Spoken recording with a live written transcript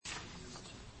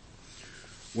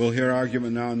We'll hear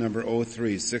argument now number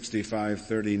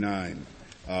 03-6539.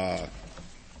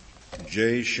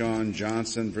 J. Sean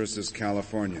Johnson versus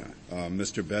California.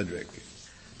 Mr. Bedrick.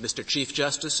 Mr. Chief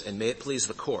Justice, and may it please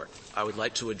the Court, I would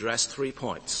like to address 3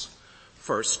 points.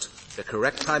 First, the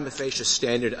correct prima facie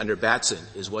standard under Batson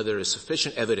is whether there is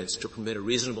sufficient evidence to permit a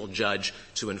reasonable judge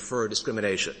to infer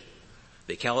discrimination.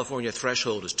 The California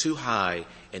threshold is too high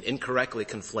and incorrectly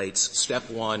conflates Step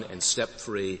 1 and Step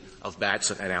 3 of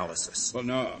Batson analysis. Well,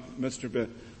 no, Mr.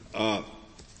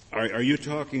 Are you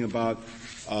talking about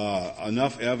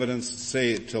enough evidence,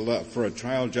 say, for a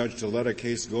trial judge to let a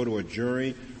case go to a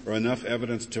jury, or enough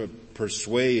evidence to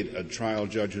persuade a trial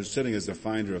judge who's sitting as the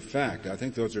finder of fact? I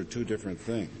think those are 2 different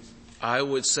things. I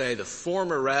would say the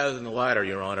former rather than the latter,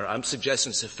 Your Honor. I'm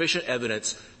suggesting sufficient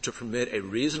evidence to permit a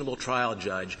reasonable trial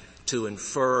judge to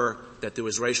infer that there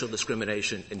was racial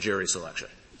discrimination in jury selection.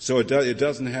 So it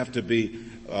doesn't have to be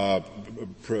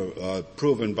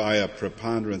proven by a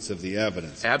preponderance of the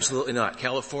evidence. Absolutely not.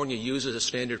 California uses a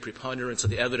standard preponderance of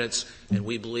the evidence, and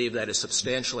we believe that is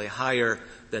substantially higher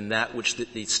than that which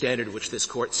the standard which this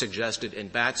Court suggested in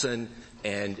Batson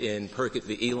and in Perkett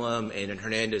v. Elam and in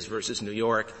Hernandez versus New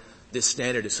York. This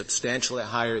standard is substantially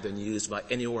higher than used by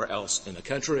anywhere else in the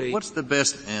country. What's the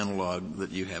best analog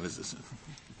that you have? Is this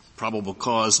probable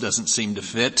cause doesn't seem to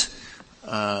fit?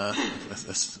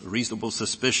 Reasonable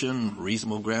suspicion,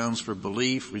 reasonable grounds for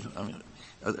belief. I mean,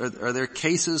 are there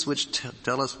cases which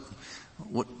tell us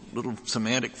what little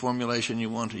semantic formulation you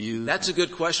want to use? That's a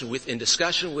good question. In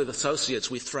discussion with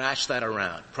associates, we thrash that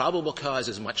around. Probable cause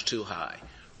is much too high.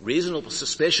 Reasonable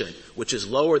suspicion, which is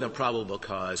lower than probable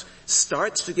cause,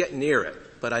 starts to get near it.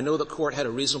 But I know the Court had a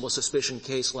reasonable suspicion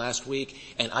case last week,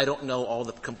 and I don't know all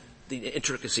the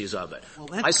intricacies of it. Well,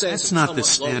 that's not the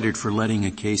standard for letting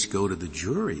a case go to the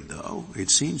jury, though.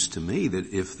 It seems to me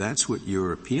that if that's what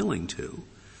you're appealing to,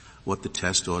 what the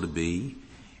test ought to be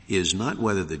is not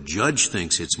whether the judge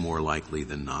thinks it's more likely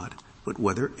than not, but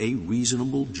whether a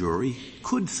reasonable jury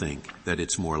could think that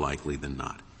it's more likely than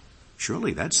not.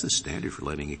 Surely that's the standard for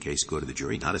letting a case go to the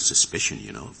jury, not a suspicion,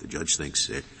 If the judge thinks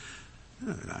it,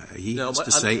 he has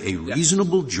to say a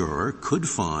reasonable juror could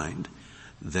find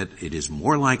that it is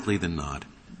more likely than not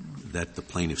that the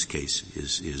plaintiff's case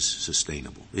is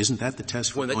sustainable. Isn't that the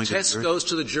test for going to the jury? When the test goes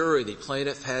to the jury, the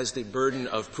plaintiff has the burden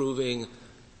of proving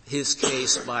his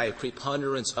case by a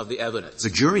preponderance of the evidence.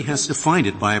 The jury has to find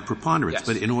it by a preponderance, yes.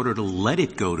 But in order to let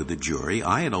it go to the jury,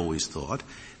 I had always thought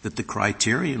that the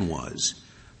criterion was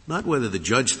not whether the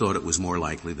judge thought it was more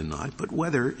likely than not, but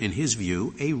whether, in his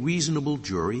view, a reasonable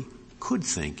jury could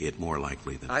think it more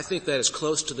likely than not. I think that is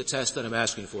close to the test that I'm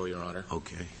asking for, Your Honor.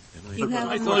 Okay.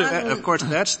 Of course,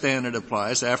 that standard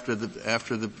applies after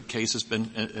the case has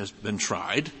been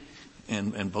tried,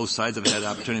 and both sides have had the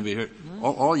opportunity to be heard.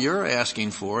 All you're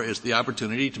asking for is the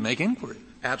opportunity to make inquiry.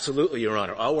 Absolutely, Your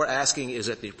Honor. All we're asking is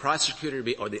that the prosecutor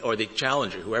or the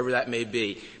challenger, whoever that may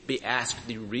be asked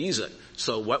the reason.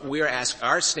 So what we're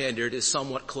our standard is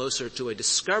somewhat closer to a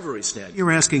discovery standard.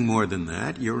 You're asking more than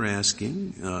that. You're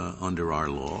asking, under our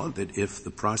law, that if the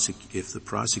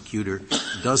prosecutor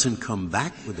doesn't come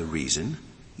back with a reason,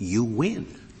 you win.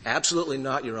 Absolutely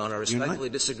not, Your Honor. I respectfully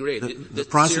disagree. The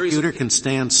prosecutor can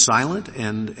stand silent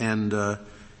and the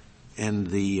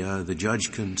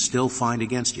judge can still find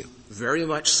against you. Very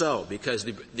much so, because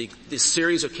the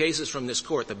series of cases from this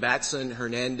Court, the Batson,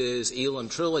 Hernandez, Elam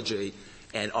trilogy,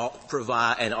 and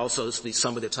also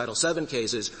some of the Title VII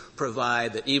cases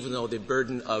provide that even though the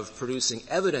burden of producing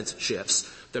evidence shifts,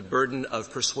 the burden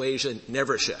of persuasion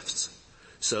never shifts.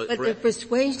 But the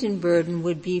persuasion burden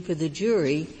would be for the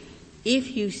jury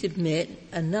if you submit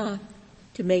enough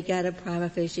to make out a prima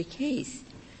facie case.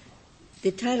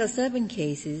 The Title VII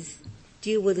cases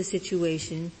deal with a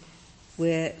situation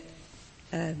where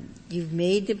you've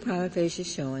made the prima facie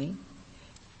showing,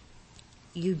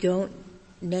 you don't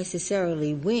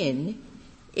necessarily win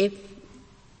if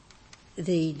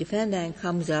the defendant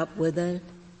comes up with a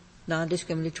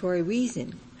non-discriminatory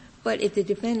reason. But if the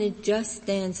defendant just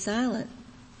stands silent,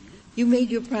 you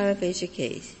made your prima facie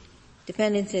case.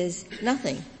 Defendant says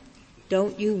nothing.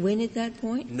 Don't you win at that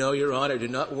point? No, Your Honor, do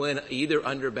not win either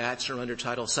under Batson or under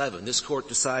Title VII. This Court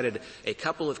decided a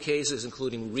couple of cases,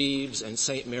 including Reeves and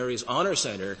St. Mary's Honor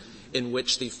Center, in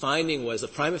which the finding was the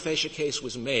prima facie case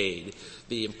was made,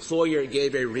 the employer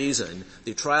gave a reason,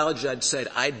 the trial judge said,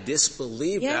 I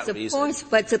disbelieve that reason. Yes, of course,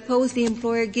 but suppose the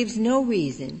employer gives no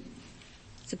reason.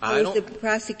 Suppose the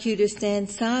prosecutor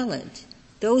stands silent.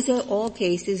 Those are all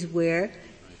cases where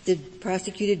the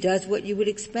prosecutor does what you would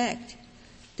expect.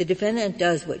 The defendant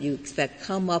does what you expect,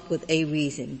 come up with a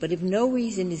reason. But if no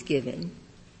reason is given,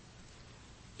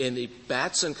 In the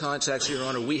Batson context, Your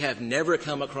Honor, we have never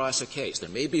come across a case. There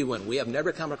may be one. We have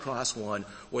never come across one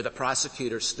where the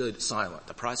prosecutor stood silent.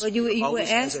 The prosecutor always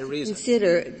has a reason.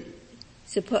 Consider,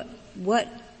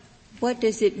 what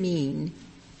does it mean,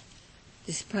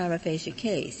 this prima facie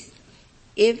case?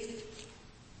 If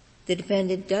the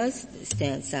defendant does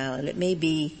stand silent, it may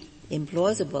be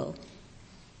implausible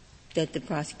that the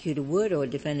prosecutor would or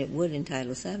defendant would in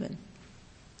Title VII.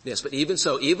 Yes, but even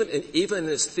so, even in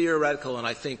this theoretical and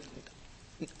I think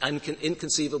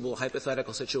inconceivable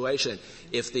hypothetical situation,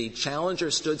 if the challenger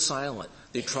stood silent,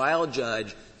 the trial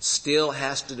judge still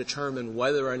has to determine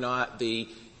whether or not the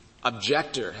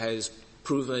objector has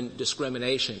proven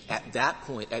discrimination at that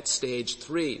point, at stage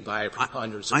 3, by a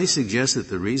preponderance. I suggest that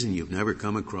the reason you've never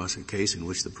come across a case in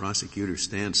which the prosecutor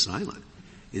stands silent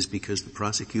is because the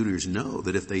prosecutors know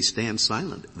that if they stand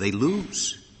silent, they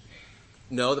lose.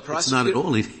 No, the prosecutor... It's not at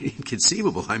all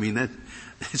inconceivable. I mean,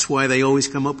 that's why they always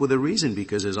come up with a reason,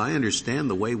 because as I understand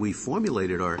the way we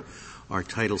formulated our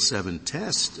Title VII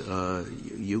test,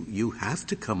 you have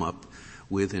to come up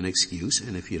with an excuse,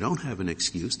 and if you don't have an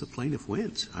excuse, the plaintiff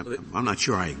wins. I'm not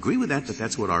sure I agree with that, but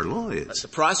that's what our law is. The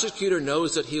prosecutor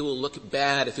knows that he will look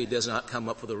bad if he does not come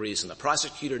up with a reason. The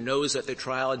prosecutor knows that the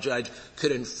trial judge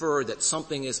could infer that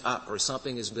something is up or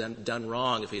something has been done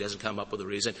wrong if he doesn't come up with a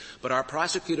reason. But our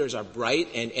prosecutors are bright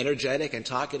and energetic and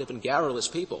talkative and garrulous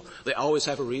people. They always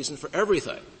have a reason for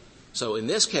everything. So in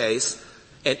this case,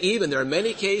 and even there are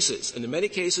many cases, and there are many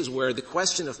cases where the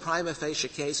question of prima facie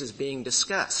case is being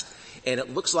discussed, and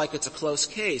it looks like it's a close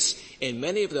case. In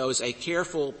many of those, a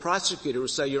careful prosecutor will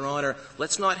say, Your Honor,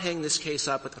 let's not hang this case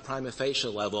up at the prima facie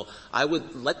level. I would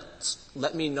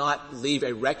let me not leave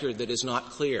a record that is not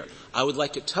clear. I would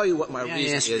like to tell you what my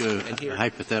reason is. And here, a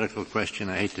hypothetical question.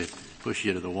 I hate to push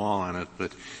you to the wall on it,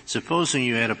 but supposing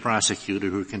you had a prosecutor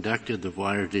who conducted the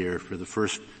voir dire for the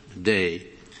first day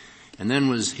and then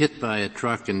was hit by a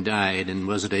truck and died and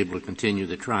wasn't able to continue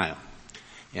the trial.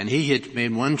 And he had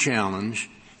made one challenge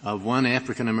of one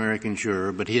African-American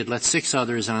juror, but he had let 6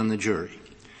 others on the jury.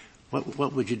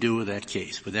 What would you do with that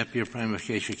case? Would that be a prima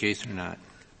facie case or not?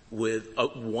 With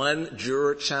one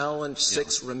juror challenge,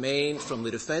 6 remain. From the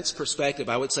defense perspective,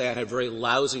 I would say I'd have a very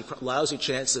lousy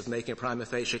chance of making a prima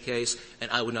facie case,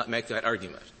 and I would not make that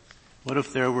argument. What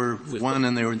if there were one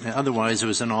and otherwise it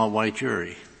was an all-white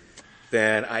jury?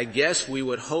 Then I guess we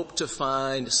would hope to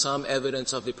find some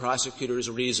evidence of the prosecutor's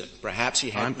reason. Perhaps he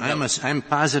had... I'm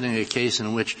positing a case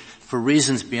in which, for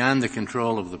reasons beyond the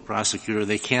control of the prosecutor,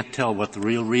 they can't tell what the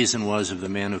real reason was of the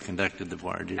man who conducted the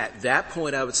voir dire. At that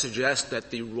point, I would suggest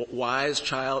that the wise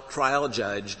trial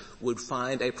judge would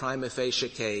find a prima facie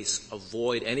case,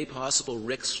 avoid any possible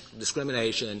risk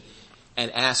discrimination,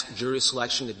 and ask jury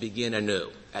selection to begin anew.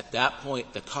 At that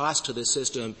point, the cost to the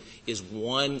system is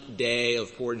 1 day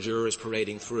of poor jurors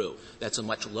parading through. That's a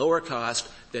much lower cost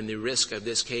than the risk of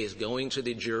this case going to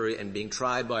the jury and being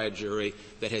tried by a jury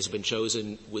that has been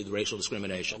chosen with racial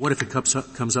discrimination. What if it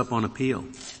comes up on appeal?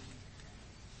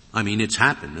 I mean, it's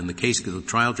happened, and the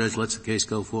trial judge lets the case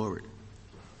go forward.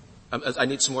 I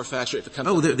need some more facts. If it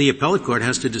comes the appellate court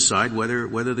has to decide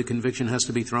whether the conviction has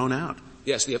to be thrown out.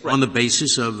 Yes, on the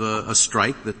basis of a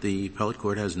strike that the appellate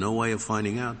court has no way of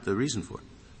finding out the reason for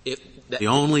it. The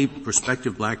only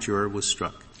prospective black juror was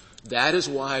struck. That is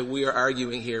why we are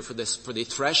arguing here for the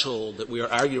threshold that we are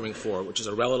arguing for, which is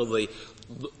a relatively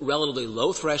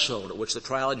low threshold at which the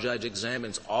trial judge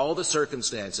examines all the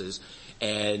circumstances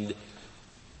and,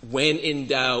 when in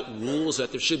doubt, rules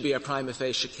that there should be a prima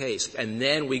facie case. And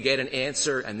then we get an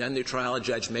answer, and then the trial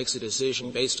judge makes a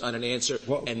decision based on an answer,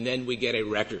 and then we get a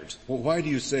record. Well, why do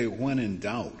you say when in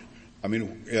doubt? I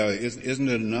mean, isn't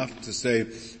it enough to say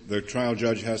the trial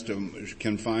judge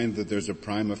can find that there's a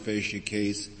prima facie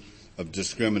case of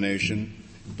discrimination,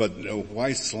 but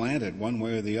why slant it one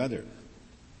way or the other?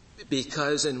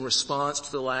 Because in response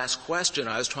to the last question,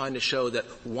 I was trying to show that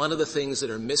one of the things that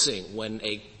are missing when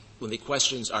the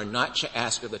questions are not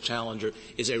asked of the challenger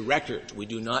is a record. We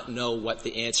do not know what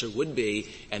the answer would be,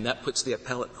 and that puts the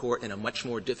appellate court in a much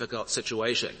more difficult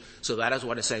situation. So that is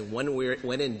what I'm saying.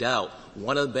 When in doubt,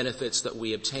 one of the benefits that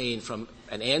we obtain from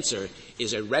an answer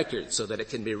is a record so that it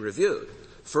can be reviewed.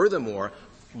 Furthermore,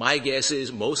 my guess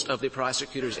is most of the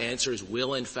prosecutor's answers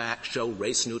will in fact show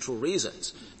race-neutral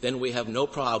reasons. Then we have no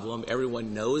problem.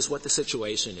 Everyone knows what the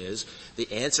situation is.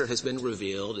 The answer has been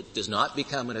revealed. It does not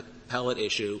become an appellate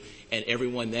issue, and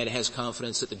everyone then has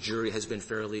confidence that the jury has been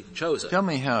fairly chosen. Tell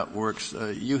me how it works.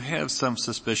 You have some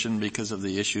suspicion because of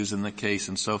the issues in the case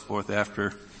and so forth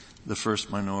after the first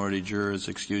minority juror is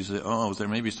excused. There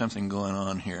may be something going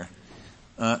on here.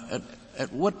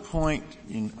 At what point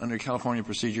under California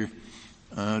procedure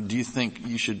do you think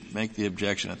you should make the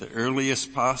objection at the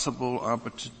earliest possible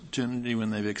opportunity when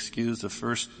they've excused the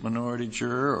first minority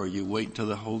juror, or you wait till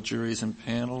the whole jury's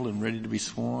impaneled and ready to be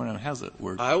sworn? And how does it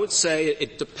work? I would say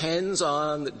it depends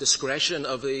on the discretion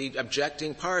of the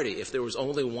objecting party. If there was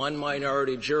only one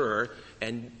minority juror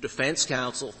and defense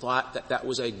counsel thought that that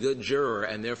was a good juror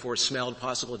and therefore smelled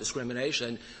possible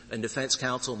discrimination, then defense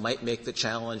counsel might make the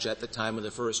challenge at the time of the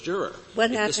first juror.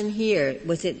 What happened here?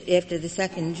 Was it after the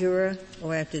second juror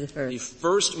or after the first? The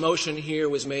first motion here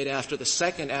was made after the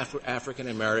second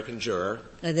African-American juror.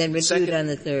 And then reviewed on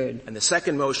the third. And the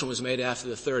second motion was made after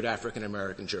the third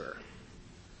African-American juror.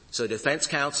 So defense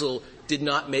counsel did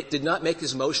not make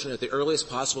his motion at the earliest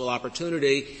possible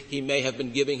opportunity. He may have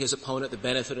been giving his opponent the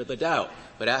benefit of the doubt.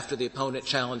 But after the opponent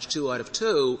challenged 2 out of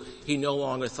 2, he no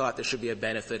longer thought there should be a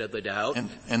benefit of the doubt.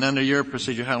 And under your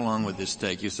procedure, how long would this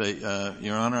take? You say,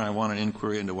 Your Honor, I want an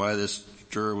inquiry into why this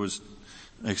juror was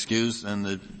excused,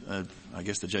 and I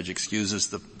guess the judge excuses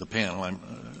the panel,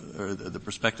 or the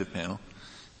prospective panel,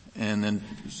 and then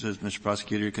says, Mr.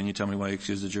 Prosecutor, can you tell me why you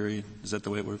excused the jury? Is that the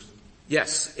way it works?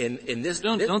 Yes, in this.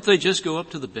 Don't they just go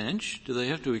up to the bench? Do they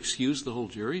have to excuse the whole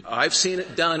jury? I've seen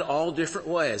it done all different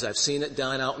ways. I've seen it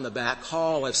done out in the back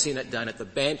hall. I've seen it done at the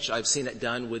bench. I've seen it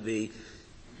done with the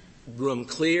room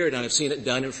cleared, and I've seen it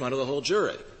done in front of the whole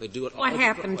jury. They do it all different ways.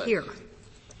 What happened here?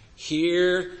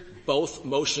 Here, both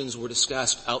motions were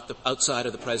discussed outside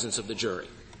of the presence of the jury.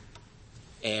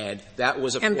 And that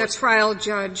was, of course. And the trial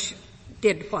judge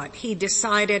did what? He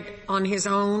decided on his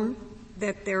own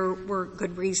that there were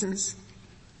good reasons?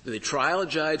 The trial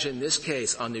judge in this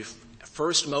case on the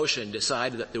first motion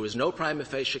decided that there was no prima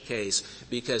facie case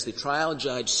because the trial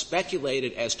judge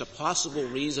speculated as to possible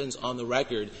reasons on the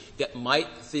record that might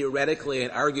theoretically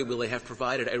and arguably have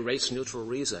provided a race-neutral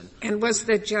reason. And was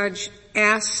the judge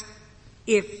asked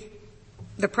if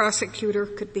the prosecutor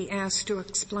could be asked to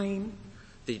explain?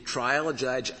 The trial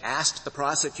judge asked the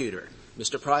prosecutor,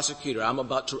 Mr. Prosecutor, I'm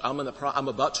about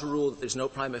to rule that there's no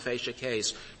prima facie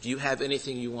case. Do you have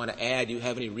anything you want to add? Do you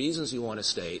have any reasons you want to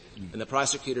state? And the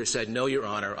prosecutor said, no, Your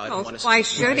Honor, I don't want to why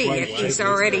should he if he's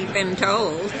already been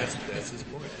told? That's his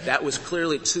point. That was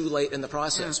clearly too late in the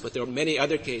process. Yeah. But there are many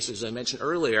other cases I mentioned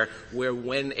earlier where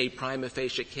when a prima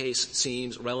facie case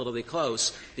seems relatively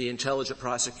close, the intelligent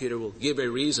prosecutor will give a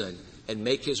reason and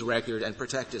make his record and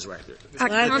protect his record.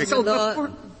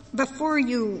 Counsel, before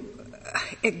you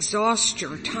exhaust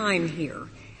your time here,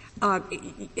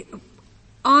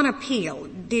 on appeal,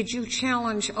 did you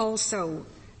challenge also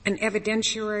an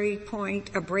evidentiary point,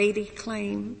 a Brady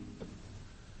claim?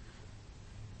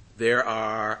 There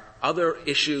are other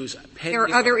issues pending. There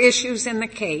are other issues in the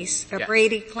case, a yes.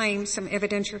 Brady claim, some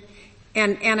evidentiary,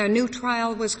 and a new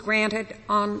trial was granted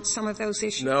on some of those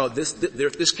issues? No,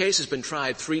 this case has been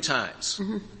tried 3 times.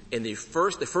 Mm-hmm. In the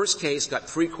first case got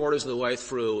 3/4 of the way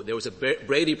through. There was a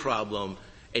Brady problem.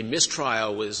 A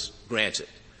mistrial was granted.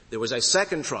 There was a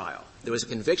second trial. There was a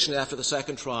conviction after the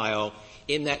second trial.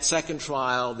 In that second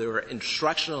trial, there were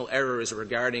instructional errors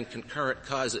regarding concurrent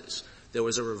causes. There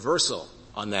was a reversal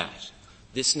on that.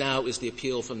 This now is the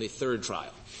appeal from the third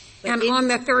trial. And on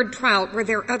the third trial, were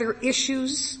there other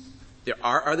issues? There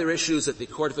are other issues that the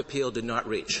Court of Appeal did not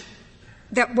reach.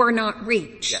 That were not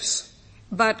reached? Yes.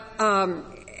 But,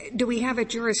 do we have a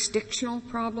jurisdictional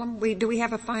problem? Do we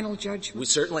have a final judgment? We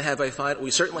certainly have a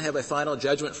final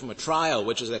judgment from a trial,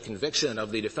 which is a conviction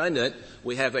of the defendant.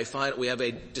 We have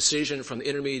a decision from the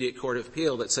Intermediate Court of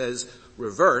Appeal that says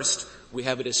reversed. We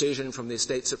have a decision from the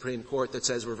State Supreme Court that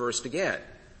says reversed again.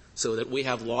 So that we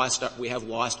have lost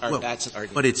our Batson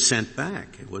argument. But it's sent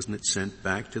back. Wasn't it sent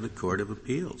back to the Court of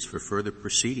Appeals for further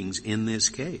proceedings in this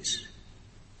case?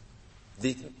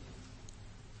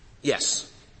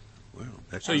 Yes. Well,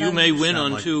 so you may win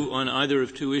on either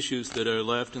of 2 issues that are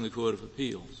left in the Court of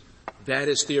Appeals. That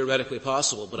is theoretically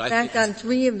possible, but in fact, on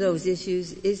 3 of those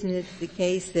issues, isn't it the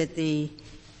case that the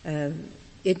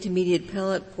Intermediate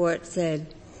Appellate Court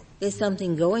said there's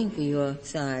something going for your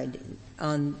side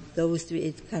on those 3?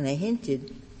 It's kind of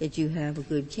hinted that you have a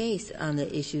good case on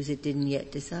the issues it didn't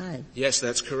yet decide. Yes,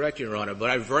 that's correct, Your Honor.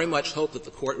 But I very much hope that the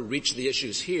Court will reach the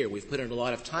issues here. We've put in a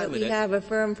lot of time in it. But we have a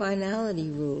firm finality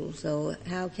rule, so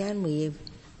how can we if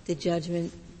the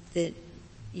judgment that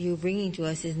you're bringing to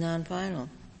us is non-final?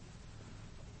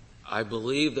 I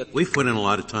believe that we've put in a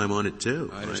lot of time on it too.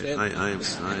 I understand.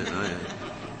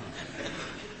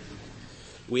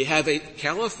 We have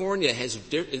California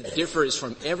differs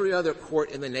from every other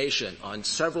court in the nation on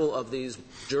several of these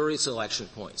jury selection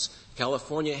points.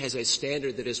 California has a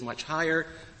standard that is much higher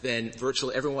than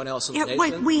virtually everyone else in the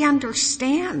nation. We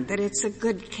understand that it's a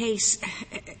good case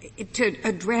to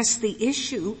address the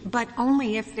issue, but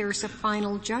only if there's a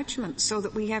final judgment so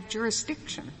that we have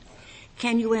jurisdiction.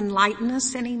 Can you enlighten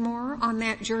us any more on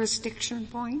that jurisdiction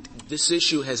point? This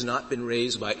issue has not been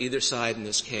raised by either side in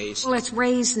this case. Well, it's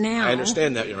raised now. I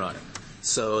understand that, Your Honor.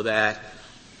 So that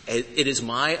it is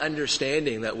my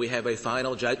understanding that we have a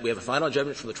final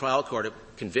judgment from the trial court of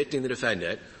convicting the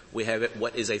defendant. We have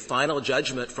what is a final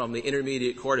judgment from the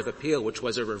Intermediate Court of Appeal, which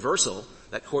was a reversal.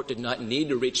 That court did not need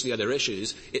to reach the other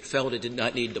issues. It felt it did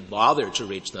not need to bother to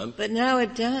reach them. But now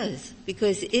it does,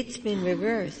 because it's been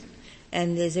reversed.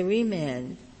 And there's a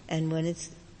remand, and when it's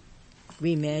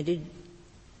remanded,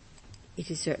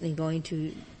 it is certainly going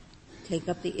to take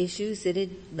up the issues that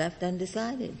it left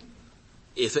undecided.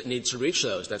 If it needs to reach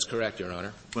those, that's correct, Your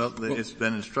Honor. Well, it's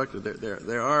been instructed.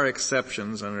 There are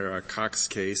exceptions under our Cox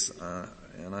case,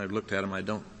 and I looked at them. I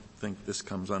don't think this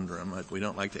comes under them. We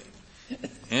don't like to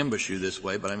ambush you this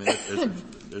way, but I mean,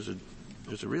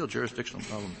 there's a real jurisdictional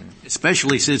problem here.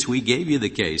 Especially since we gave you the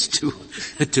case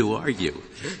to argue.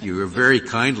 You were very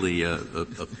kindly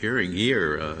appearing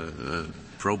here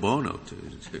pro bono.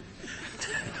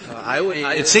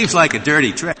 It seems like a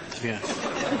dirty trick. Yeah.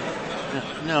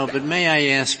 No, but may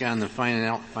I ask on the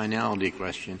finality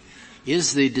question,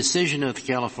 is the decision of the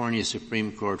California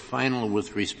Supreme Court final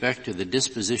with respect to the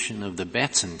disposition of the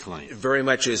Batson claim? It very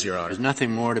much is, Your Honor. There's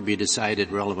nothing more to be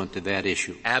decided relevant to that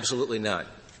issue? Absolutely none.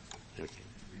 Okay.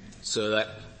 So that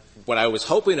what I was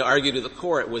hoping to argue to the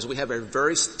court was we have a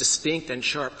very distinct and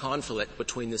sharp conflict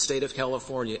between the state of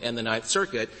California and the Ninth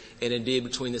Circuit, and indeed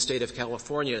between the state of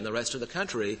California and the rest of the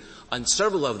country on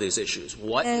several of these issues.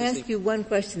 I'll ask you one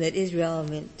question that is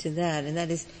relevant to that, and that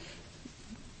is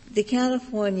the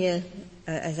California,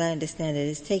 as I understand it,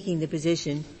 is taking the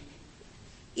position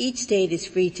each state is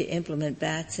free to implement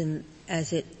Batson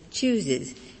as it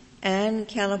chooses, and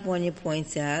California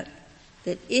points out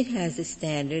that it has a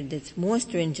standard that's more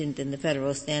stringent than the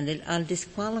federal standard on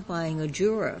disqualifying a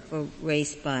juror for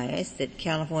race bias, that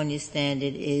California's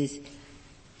standard is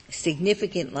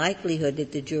significant likelihood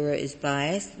that the juror is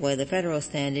biased, where the federal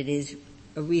standard is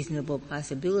a reasonable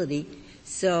possibility.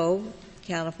 So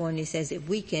California says if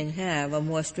we can have a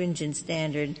more stringent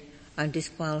standard on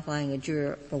disqualifying a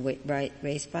juror for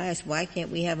race bias, why can't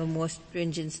we have a more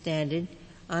stringent standard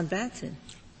on Batson?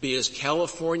 Because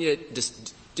California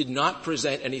did not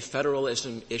present any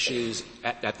federalism issues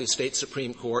at the state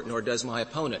Supreme Court, nor does my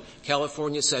opponent.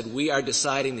 California said we are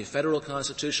deciding the federal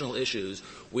constitutional issues.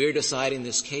 We are deciding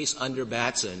this case under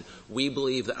Batson. We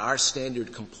believe that our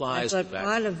standard complies with Batson.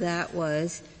 But part of that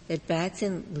was that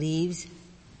Batson leaves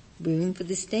room for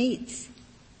the states.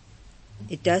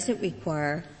 It doesn't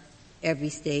require every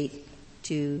state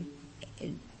to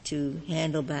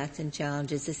handle Batson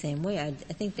challenges the same way. I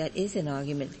think that is an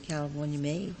argument that California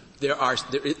made. There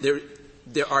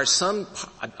are some,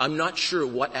 I'm not sure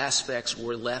what aspects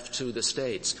were left to the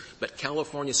states, but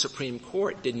California Supreme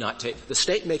Court did not the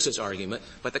state makes its argument,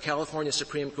 but the California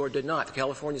Supreme Court did not. The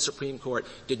California Supreme Court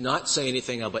did not say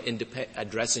anything about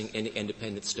addressing any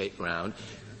independent state ground.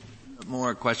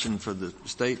 More a question for the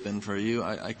state than for you.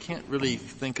 I can't really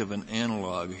think of an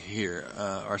analog here.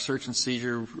 Our search and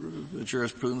seizure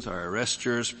jurisprudence, our arrest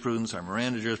jurisprudence, our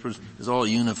Miranda jurisprudence is all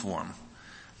uniform.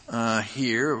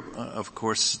 Here, of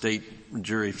course, state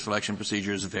jury selection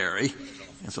procedures vary,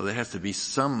 and so there has to be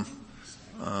some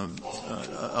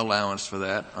allowance for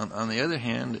that. On the other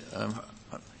hand,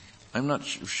 I'm not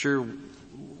sure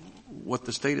what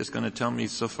the state is going to tell me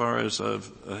so far as a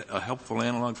helpful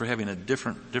analog for having a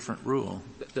different rule.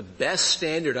 The best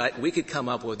standard we could come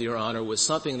up with, Your Honor, was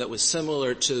something that was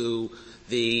similar to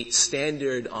the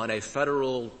standard on a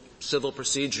federal civil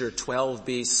procedure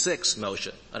 12b-6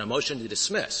 motion, on a motion to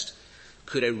dismiss.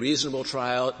 Could a reasonable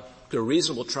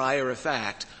trier of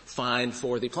fact find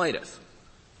for the plaintiff?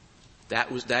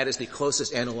 That is the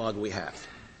closest analog we have.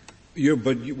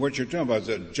 But what you're talking about is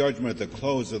a judgment at the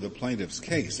close of the plaintiff's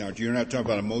case. Now, you're not talking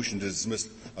about a motion to dismiss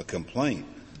a complaint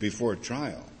before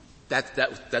trial.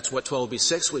 That's what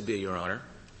 12b-6 would be, Your Honor.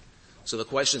 So the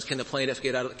question is, can the plaintiff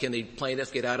get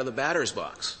out of the batter's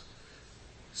box?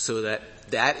 So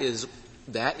that is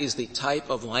the type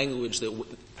of language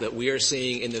that we are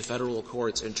seeing in the federal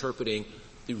courts interpreting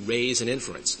the raise and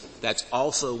inference. That's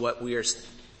also what we are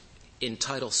in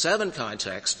Title VII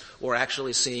context. We're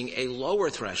actually seeing a lower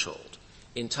threshold.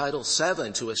 In Title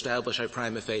VII, to establish a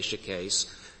prima facie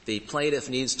case, the plaintiff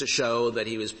needs to show that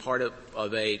he was part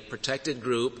of a protected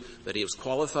group, that he was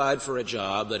qualified for a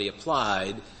job, that he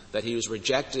applied, that he was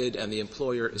rejected and the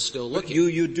employer is still looking.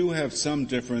 But you do have some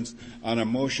difference on a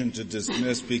motion to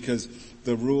dismiss because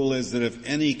the rule is that if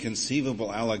any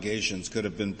conceivable allegations could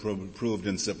have been proved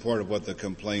in support of what the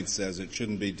complaint says, it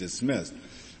shouldn't be dismissed.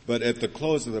 But at the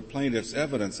close of the plaintiff's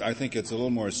evidence, I think it's a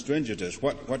little more stringent.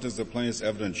 What does the plaintiff's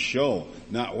evidence show,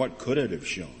 not what could it have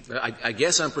shown? I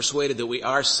guess I'm persuaded that we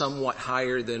are somewhat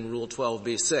higher than Rule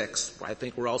 12b-6. I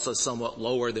think we're also somewhat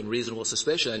lower than reasonable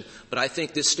suspicion, but I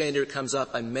think this standard comes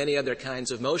up on many other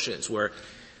kinds of motions where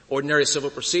ordinary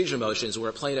civil procedure motions where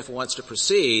a plaintiff wants to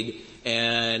proceed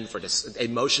and for a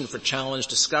motion for challenge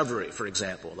discovery, for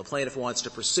example. The plaintiff wants to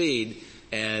proceed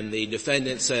and the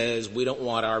defendant says, we don't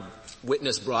want our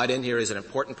witness brought in here as an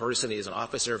important person, he's an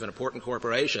officer of an important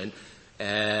corporation,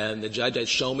 and the judge has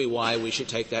shown me why we should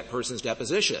take that person's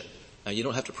deposition. Now, you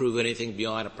don't have to prove anything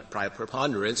beyond a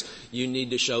preponderance. You need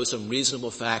to show some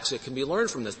reasonable facts that can be learned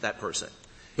from that person.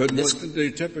 But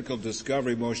the typical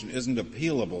discovery motion isn't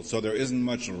appealable, so there isn't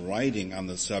much writing on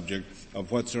the subject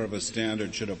of what sort of a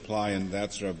standard should apply in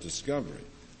that sort of discovery.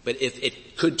 But if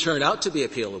it could turn out to be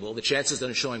appealable, the chances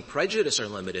of showing prejudice are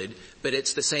limited, but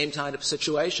it's the same kind of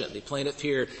situation. The plaintiff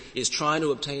here is trying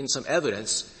to obtain some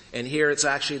evidence, and here it's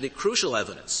actually the crucial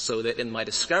evidence, so that in my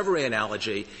discovery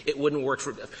analogy, it wouldn't work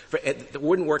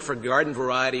for garden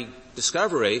variety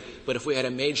discovery, but if we had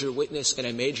a major witness and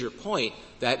a major point,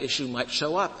 that issue might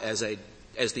show up as the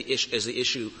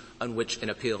issue on which an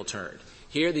appeal turned.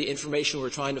 Here, the information we're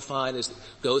trying to find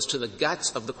goes to the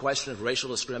guts of the question of racial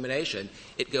discrimination.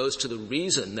 It goes to the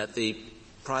reason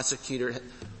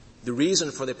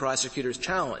for the prosecutor's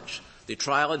challenge. The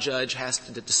trial judge has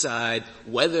to decide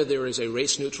whether there is a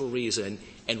race-neutral reason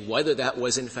and whether that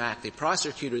was in fact the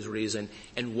prosecutor's reason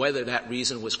and whether that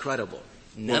reason was credible.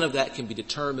 None of that can be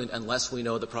determined unless we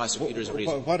know the prosecutor's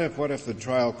reason. What if the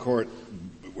trial court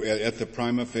at the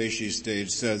prima facie stage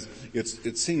says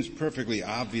it seems perfectly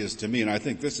obvious to me, and I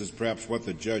think this is perhaps what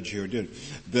the judge here did,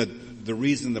 that the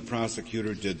reason the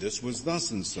prosecutor did this was thus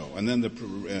and so, and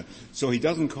then so he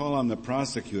doesn't call on the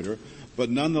prosecutor, but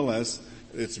nonetheless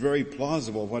it's very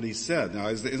plausible what he said. Now,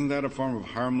 isn't that a form of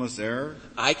harmless error?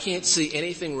 I can't see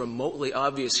anything remotely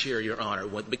obvious here, Your Honor.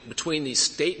 Between the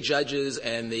state judges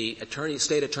and the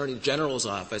state attorney general's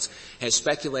office has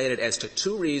speculated as to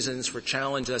 2 reasons for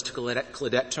challenges to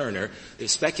Claudette Turner. They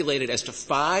speculated as to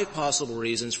 5 possible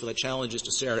reasons for the challenges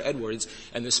to Sarah Edwards,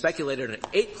 and they speculated on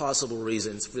 8 possible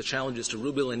reasons for the challenges to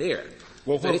Ruby Lanier.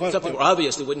 Well, if something were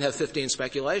obvious, they wouldn't have 15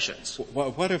 speculations.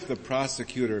 What if the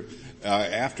prosecutor,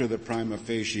 after the prima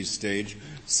facie stage,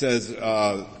 says,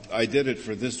 I did it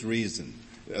for this reason?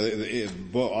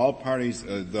 All parties,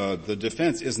 the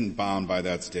defense isn't bound by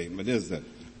that statement, is it?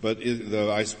 But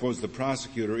I suppose the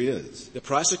prosecutor is. The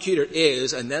prosecutor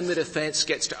is, and then the defense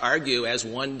gets to argue, as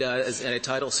one does in a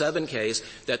Title VII case,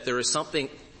 that there is something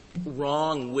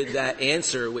wrong with that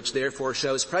answer, which therefore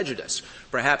shows prejudice.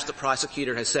 Perhaps the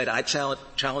prosecutor has said, I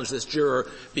challenge this juror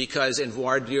because in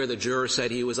voir dire the juror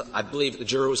said I believe the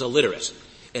juror was illiterate.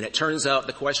 And it turns out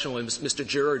the question was, Mr.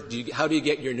 Juror, how do you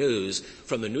get your news?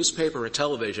 From the newspaper or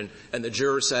television? And the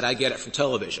juror said, I get it from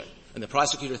television. And the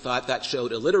prosecutor thought that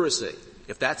showed illiteracy.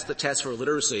 If that's the test for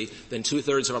illiteracy, then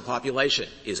 2/3 of our population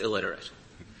is illiterate.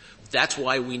 That's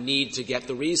why we need to get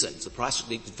the reasons.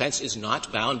 The defense is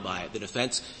not bound by it. The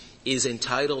defense is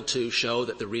entitled to show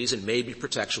that the reason may be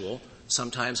pretextual.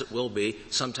 Sometimes it will be.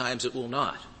 Sometimes it will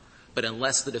not. But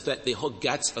unless the whole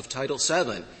guts of Title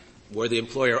VII, where the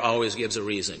employer always gives a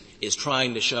reason, is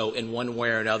trying to show in one way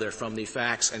or another from the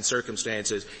facts and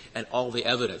circumstances and all the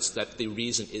evidence that the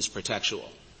reason is pretextual.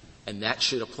 And that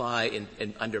should apply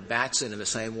under Batson in the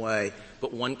same way,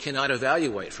 but one cannot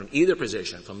evaluate from either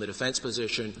position, from the defense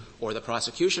position or the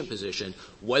prosecution position,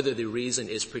 whether the reason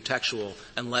is pretextual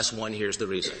unless one hears the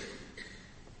reason.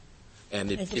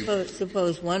 And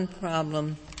suppose one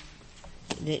problem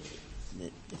that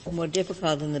is more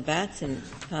difficult in the Batson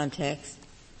context,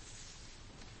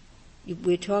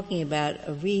 we're talking about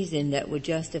a reason that would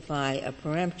justify a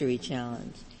peremptory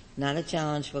challenge, not a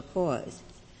challenge for cause.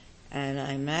 And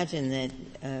I imagine that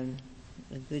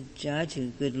a good judge, a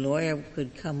good lawyer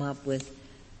could come up with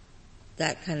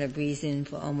that kind of reason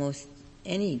for almost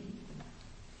any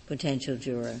potential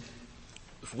juror.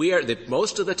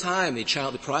 Most of the time,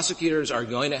 the prosecutors are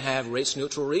going to have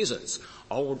race-neutral reasons.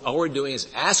 All we're doing is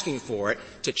asking for it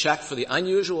to check for the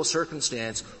unusual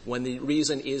circumstance when the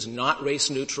reason is not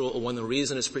race-neutral or when the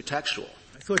reason is pretextual.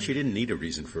 I thought you didn't need a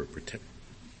reason for a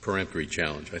peremptory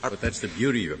challenge. I thought that's the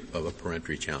beauty of a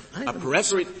peremptory challenge. A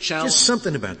peremptory challenge. Just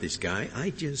something about this guy.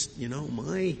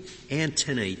 My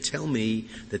antennae tell me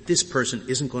that this person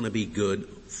isn't going to be good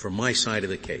for my side of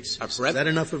the case. Is that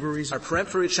enough of a reason? A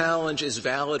peremptory challenge is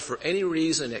valid for any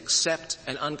reason except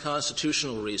an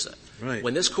unconstitutional reason. Right.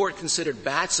 When this court considered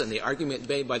Batson, the argument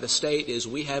made by the state is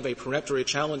we have a peremptory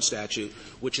challenge statute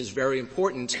which is very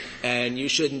important and you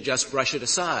shouldn't just brush it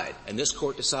aside. And this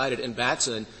court decided in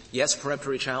Batson, yes,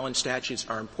 peremptory challenge statutes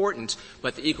are important,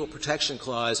 but the Equal Protection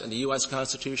Clause and the U.S.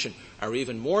 Constitution are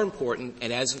even more important,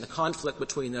 and as in the conflict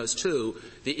between those two,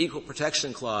 the Equal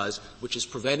Protection Clause, which is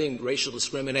preventing racial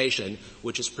discrimination,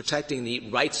 which is protecting the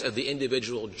rights of the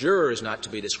individual jurors not to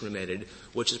be discriminated,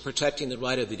 which is protecting the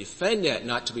right of the defendant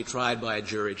not to be tried by a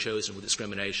jury chosen with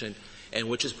discrimination, and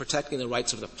which is protecting the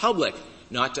rights of the public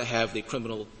not to have the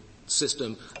criminal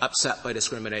system upset by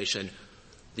discrimination.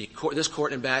 This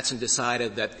court in Batson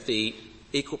decided that the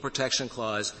Equal Protection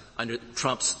Clause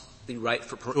trumps the right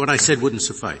for. What I said wouldn't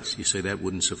suffice. You say that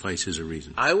wouldn't suffice as a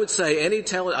reason. I would say I don't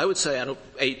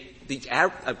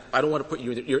want to put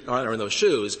your honor in those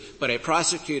shoes, but a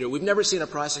prosecutor, we've never seen a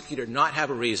prosecutor not have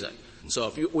a reason. So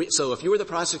if you were the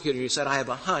prosecutor, you said, I have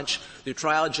a hunch, the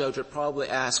trial judge would probably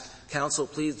ask, counsel,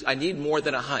 please, I need more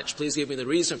than a hunch. Please give me the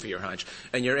reason for your hunch.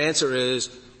 And your answer is,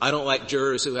 I don't like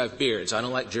jurors who have beards. I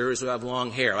don't like jurors who have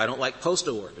long hair. I don't like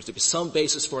postal workers. There'd be some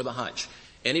basis for the hunch.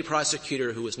 Any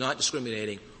prosecutor who is not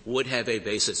discriminating would have a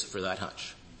basis for that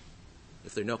hunch.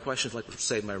 If there are no questions, I'd like to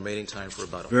save my remaining time for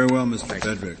rebuttal. Very well, Mr.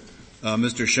 Fedrick.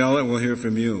 Mr. Shallot, we'll hear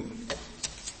from you.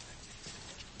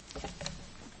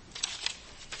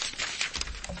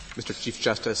 Mr. Chief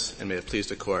Justice, and may it please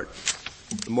the Court,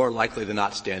 the more likely than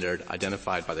not standard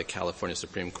identified by the California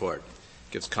Supreme Court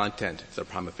gives content to the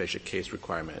prima facie case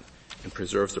requirement and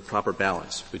preserves the proper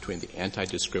balance between the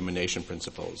anti-discrimination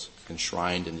principles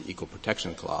enshrined in the Equal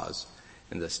Protection Clause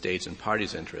and the state's and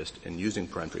parties' interest in using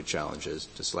peremptory challenges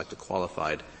to select a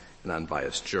qualified and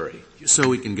unbiased jury. So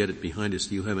we can get it behind us,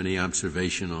 do you have any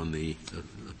observation on the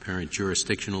apparent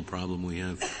jurisdictional problem we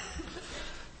have? Can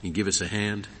you give us a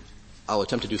hand? I'll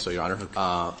attempt to do so, Your Honor.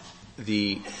 Okay.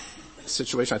 The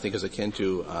situation, I think, is akin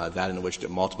to that in which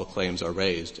multiple claims are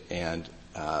raised and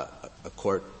a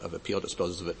court of appeal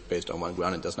disposes of it based on one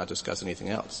ground and does not discuss anything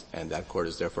else, and that court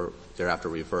is therefore thereafter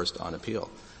reversed on appeal.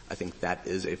 I think that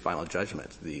is a final judgment.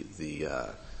 The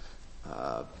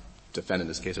defendant in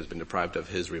this case has been deprived of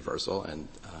his reversal, and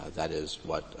that is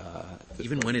what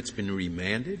even when it's been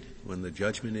remanded, when the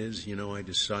judgment is, I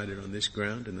decided on this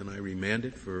ground and then I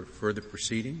remanded for further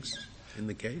proceedings in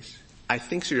the case? I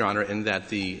think so, Your Honor, in that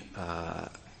the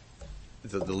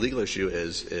legal issue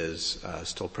is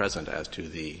still present as to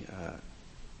the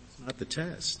It's not the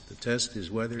test. The test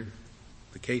is whether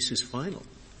the case is final.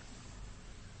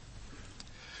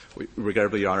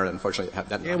 Regrettably, Your Honor, unfortunately,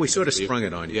 that. Yeah, we sort of sprung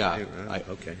it on you. Yeah.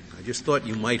 Okay. I just thought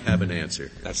you might have an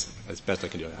answer. That's best I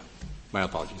can do that. My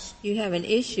apologies. You have an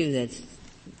issue that's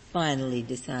finally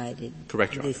decided.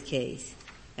 Correct, in Your Honor. this case,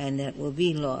 and that will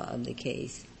be law of the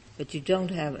case. But you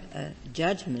don't have a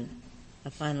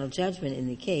final judgment in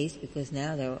the case, because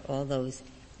now there are all those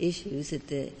issues that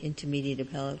the intermediate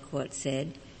appellate court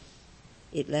said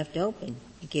it left open.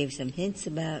 It gave some hints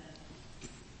about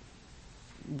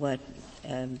what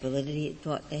validity it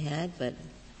thought they had, but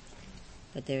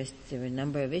there are a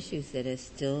number of issues that are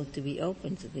still to be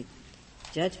open. So the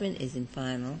judgment isn't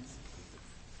final.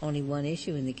 Only one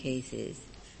issue in the case is.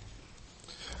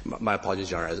 My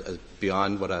apologies, Your Honor. As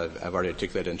beyond what I've already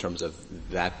articulated in terms of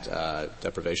that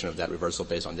deprivation of that reversal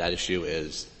based on that issue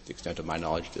is the extent of my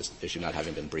knowledge, this issue not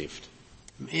having been briefed.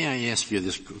 May I ask you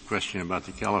this question about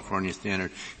the California standard?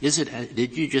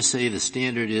 Did you just say the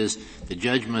standard is the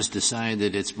judge must decide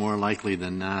that it's more likely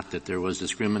than not that there was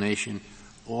discrimination?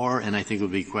 Or, and I think it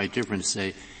would be quite different to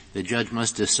say, the judge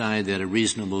must decide that a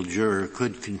reasonable juror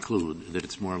could conclude that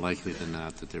it's more likely than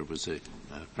not that there was a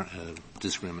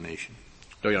discrimination?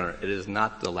 No, Your Honor, it is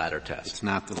not the latter test. It's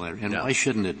not the latter. And no. Why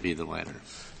shouldn't it be the latter?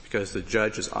 Because the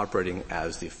judge is operating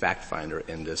as the fact finder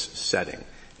in this setting.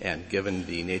 And given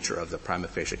the nature of the prima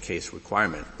facie case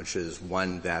requirement, which is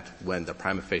one that when the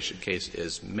prima facie case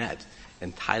is met,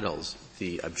 entitles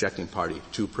the objecting party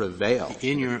to prevail.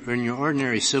 In your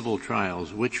ordinary civil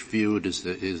trials, which view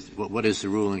what is the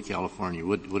rule in California?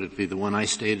 Would it be the one I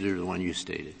stated or the one you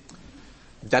stated?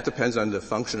 That depends on the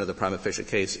function of the prima facie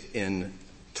case in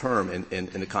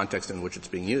the context in which it's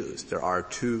being used. There are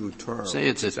two terms. Say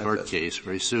it's a tort case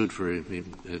where he's sued for,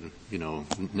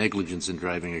 negligence in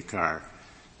driving a car.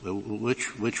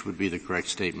 Which would be the correct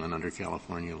statement under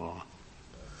California law?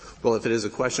 Well, if it is a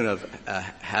question of,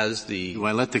 Do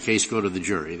I let the case go to the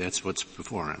jury? That's what's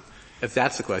before him. If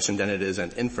that's the question, then it is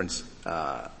an inference.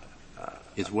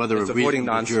 It's whether a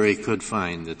reasonable jury could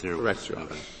find that there was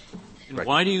evidence.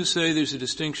 Why do you say there's a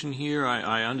distinction here?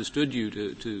 I understood you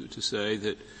to say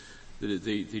that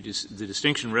the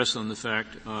distinction rests on the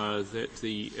fact that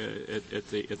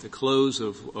at the close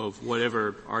of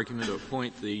whatever argument or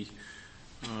point the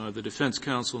defense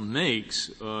counsel makes,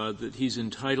 that he's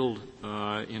entitled,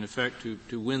 in effect,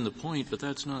 to win the point, but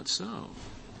that's not so.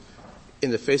 In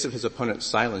the face of his opponent's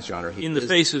silence, Your Honor, in the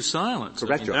face of silence,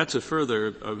 correct, Your Honor. That's a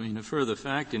further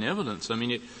fact in evidence. I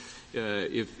mean,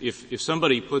 if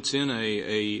somebody puts in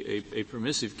a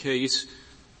permissive case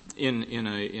in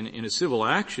a civil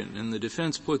action and the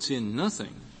defense puts in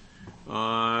nothing,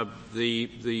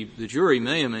 the jury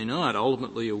may or may not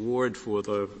ultimately award for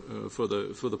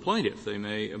the plaintiff. They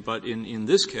may, but in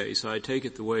this case, I take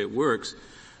it the way it works,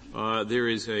 there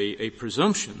is a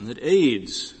presumption that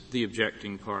aids the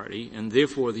objecting party, and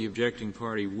therefore the objecting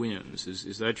party wins.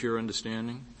 Is that your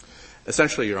understanding?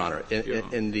 Essentially, Your Honor,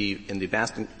 in the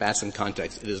Batson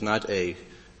context, it is not a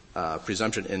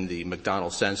presumption in the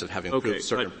McDonnell sense of having proved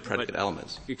certain predicate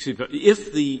elements.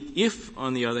 If,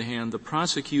 on the other hand, the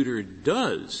prosecutor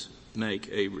does make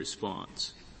a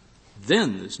response,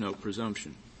 then there's no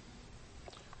presumption.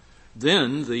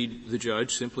 Then the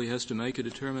judge simply has to make a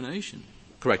determination.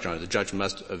 Correct, Your Honor. The judge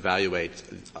must evaluate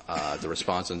the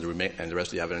response and the rest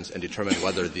of the evidence and determine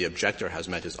whether the objector has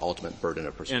met his ultimate burden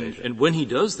of persuasion. And when he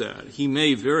does that, he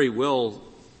may very well,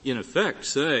 in effect,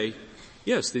 say,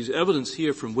 yes, there's evidence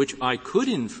here from which I could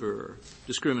infer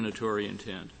discriminatory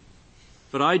intent,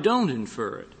 but I don't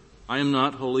infer it. I am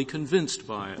not wholly convinced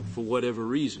by it for whatever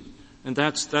reason. And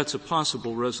that's a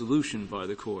possible resolution by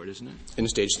the court, isn't it? In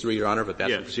stage 3, Your Honor, but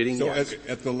that's yes. proceeding. So yes.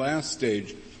 at the last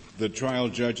stage, the trial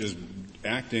judge is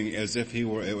acting as if it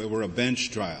were a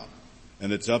bench trial,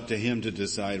 and it's up to him to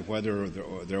decide whether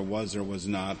there was or was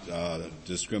not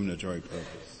discriminatory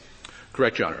purpose.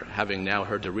 Correct, Your Honor. Having now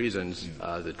heard the reasons,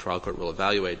 the trial court will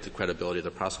evaluate the credibility of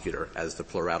the prosecutor as the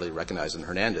plurality recognized in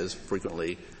Hernandez.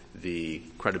 Frequently, the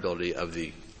credibility of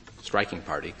the striking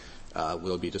party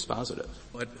will be dispositive.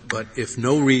 But if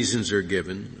no reasons are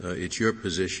given, it's your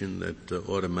position that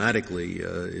automatically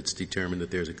it's determined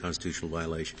that there's a constitutional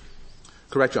violation.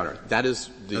 Correct, Your Honor. That is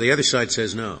the other side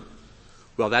says no.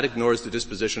 Well, that ignores the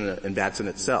disposition in Batson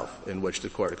itself, in which the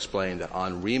court explained that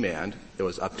on remand, it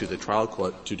was up to the trial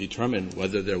court to determine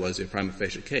whether there was a prima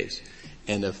facie case.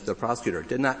 And if the prosecutor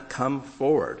did not come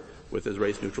forward with his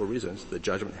race-neutral reasons, the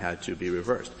judgment had to be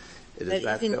reversed. It is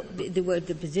that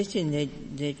the position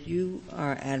that you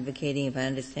are advocating, if I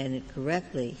understand it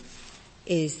correctly,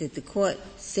 is that the court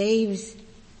saves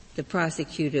the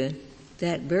prosecutor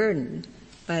that burden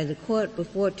by the court,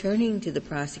 before turning to the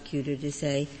prosecutor to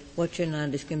say, what's your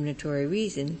non-discriminatory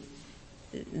reason,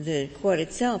 the court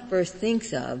itself first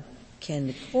thinks of, can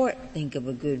the court think of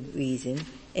a good reason?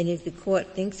 And if the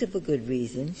court thinks of a good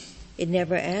reason, it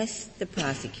never asks the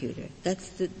prosecutor.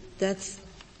 That's,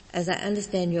 as I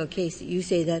understand your case, you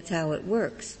say that's how it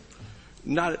works.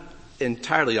 Not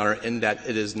entirely, Your Honor, in that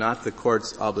it is not the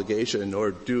court's obligation,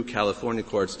 nor do California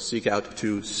courts seek out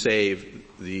to save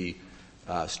the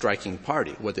striking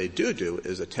party. What they do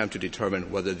is attempt to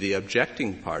determine whether the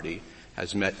objecting party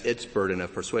has met its burden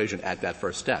of persuasion at that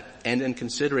first step. And in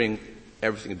considering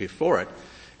everything before it,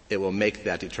 it will make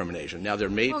that determination. Now, there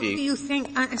may be... do you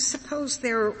think, I suppose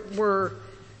there were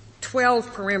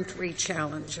 12 peremptory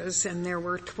challenges and there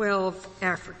were 12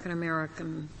 African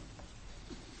American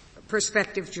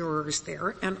prospective jurors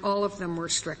there, and all of them were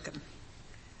stricken.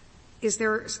 Is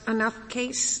there enough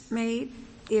case made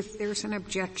if there's an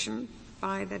objection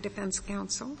by the defense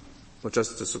counsel? Well,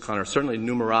 Justice O'Connor, certainly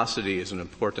numerosity is an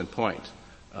important point,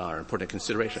 or important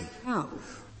consideration. No.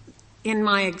 In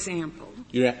my example.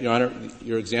 Your Honor,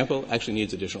 your example actually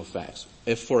needs additional facts.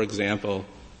 If, for example,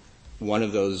 one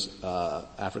of those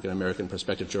African-American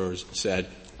prospective jurors said,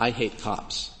 I hate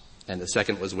cops, and the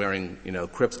second was wearing,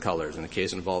 Crips colors in a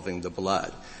case involving the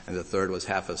blood, and the third was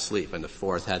half asleep, and the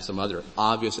fourth had some other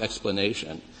obvious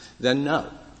explanation, then no.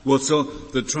 Well, so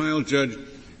the trial judge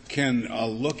can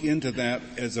look into that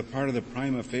as a part of the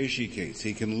prima facie case.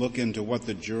 He can look into what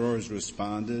the jurors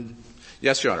responded.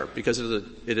 Yes, Your Honor, because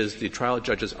it is the trial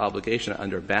judge's obligation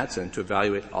under Batson to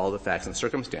evaluate all the facts and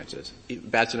circumstances.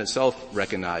 Batson itself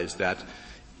recognized that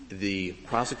the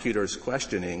prosecutor's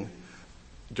questioning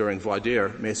during voir dire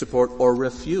may support or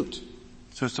refute.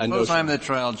 So suppose I'm the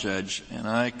trial judge and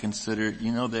I consider,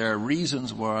 there are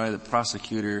reasons why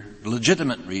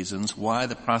legitimate reasons why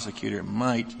the prosecutor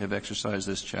might have exercised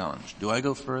this challenge. Do I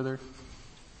go further?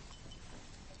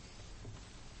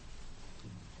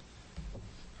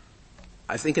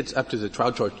 I think it's up to the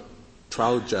trial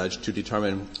trial judge to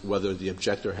determine whether the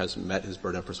objector has met his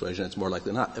burden of persuasion. It's more likely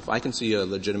than not. If I can see a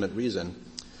legitimate reason,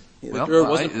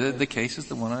 the case is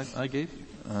the one I gave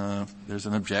you. There's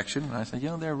an objection, and I said,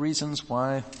 there are reasons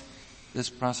why this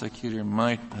prosecutor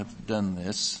might have done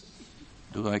this.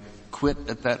 Do I quit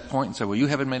at that point and say, well, you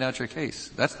haven't made out your case?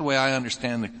 That's the way I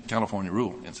understand the California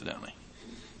rule, incidentally.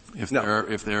 If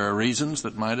there are reasons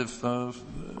that might have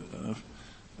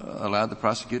allowed the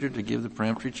prosecutor to give the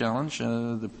peremptory challenge,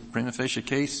 the prima facie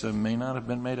case may not have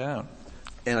been made out.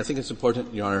 And I think it's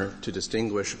important, Your Honor, to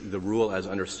distinguish the rule as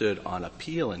understood on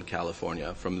appeal in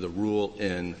California from the rule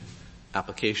in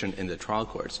application in the trial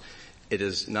courts. It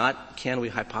is not, can we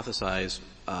hypothesize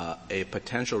a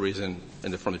potential reason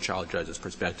from the trial judge's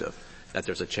perspective that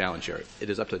there's a challenge here. It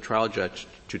is up to the trial judge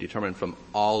to determine from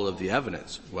all of the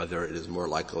evidence whether it is more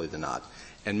likely than not.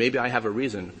 And maybe I have a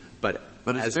reason, but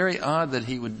it's very odd that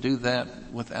he would do that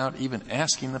without even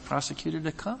asking the prosecutor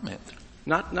to comment.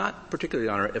 Not particularly,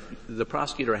 Your Honor. If the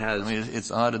prosecutor has...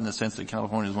 it's odd in the sense that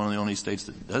California is one of the only states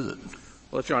that does it.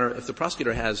 Well, Your Honor, if the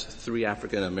prosecutor has 3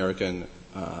 African-American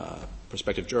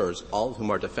prospective jurors, all of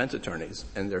whom are defense attorneys,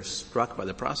 and they're struck by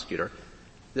the prosecutor,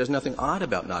 there's nothing odd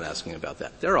about not asking about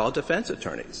that. They're all defense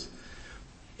attorneys.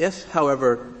 If,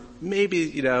 however,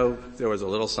 maybe, there was a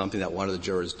little something that one of the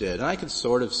jurors did, and I could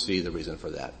sort of see the reason for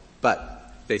that,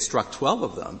 but they struck 12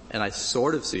 of them, and I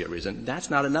sort of see a reason, that's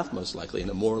not enough, most likely, in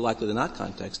a more likely than not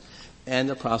context, and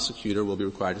the prosecutor will be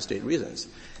required to state reasons.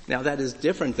 Now, that is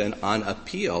different than on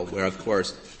appeal, where, of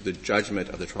course, the judgment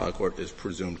of the trial court is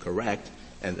presumed correct,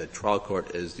 and the trial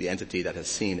court is the entity that has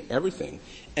seen everything.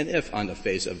 And if, on the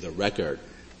face of the record,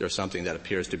 there's something that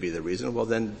appears to be the reason, well,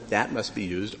 then that must be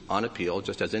used on appeal,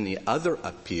 just as any other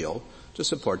appeal, to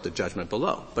support the judgment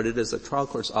below. But it is the trial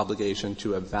court's obligation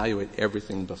to evaluate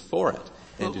everything before it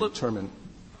and to determine...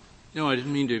 No, I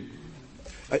didn't mean to...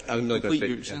 I'm not going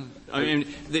to say... I mean,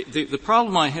 the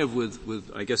problem I have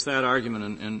with I guess, that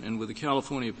argument and with the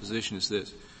California position is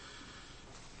this.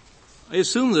 I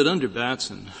assume that under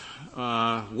Batson,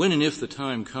 when and if the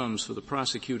time comes for the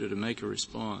prosecutor to make a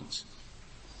response,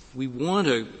 we want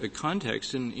a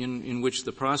context in which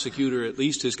the prosecutor at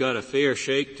least has got a fair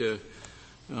shake to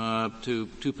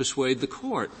persuade the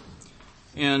court.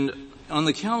 And on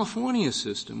the California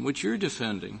system, which you're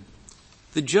defending,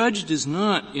 the judge does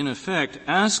not, in effect,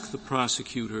 ask the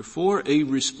prosecutor for a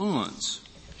response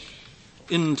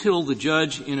until the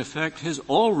judge, in effect, has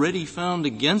already found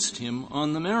against him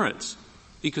on the merits.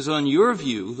 Because on your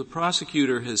view, the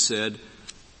prosecutor has said,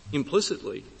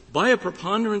 implicitly, by a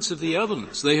preponderance of the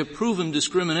evidence, they have proven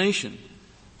discrimination.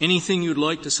 Anything you'd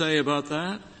like to say about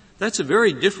that? That's a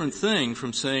very different thing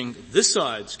from saying, this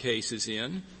side's case is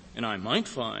in, and I might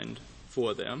find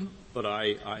for them, but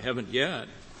I haven't yet.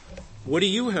 What do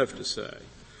you have to say?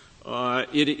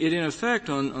 It in effect,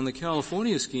 on the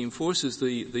California scheme, forces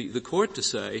the court to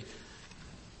say,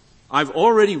 I've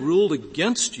already ruled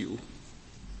against you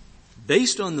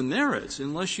based on the merits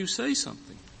unless you say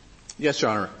something. Yes,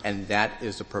 Your Honor, and that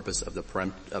is the purpose of the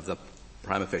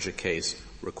prima facie case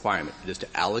requirement. It is to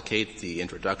allocate the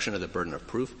introduction of the burden of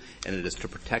proof, and it is to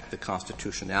protect the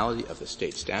constitutionality of the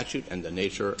state statute and the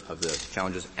nature of the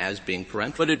challenges as being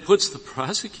peremptory. But it puts the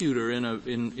prosecutor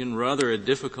in rather a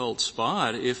difficult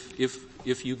spot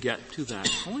if you get to that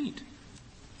point.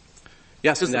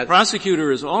 Yes, because the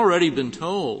prosecutor has already been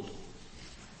told,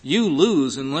 you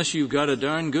lose unless you've got a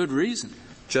darn good reason.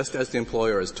 Just as the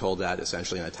employer is told that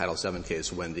essentially in a Title VII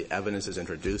case when the evidence is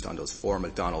introduced on those 4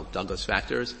 McDonnell-Douglas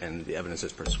factors and the evidence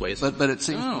is persuasive. But it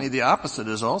seems to me the opposite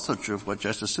is also true of what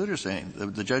Justice Souter is saying.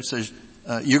 The judge says,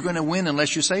 you're going to win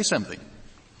unless you say something.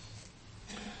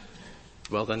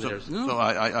 Well, then there's... So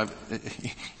I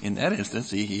in that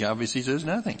instance, he obviously says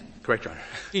nothing. Correct, Your Honor.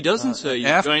 He doesn't say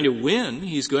you're going to win.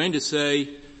 He's going to say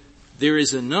there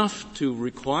is enough to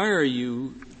require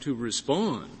you to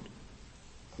respond.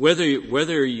 Whether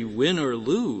you win or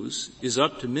lose is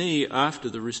up to me after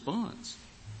the response.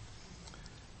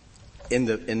 In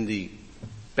the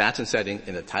Batson setting,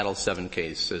 in the Title VII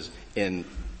cases, in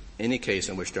any case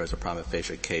in which there is a prima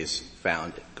facie case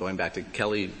found, going back to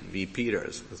Kelly v.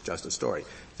 Peters with Justice Story,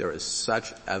 there is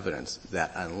such evidence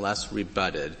that unless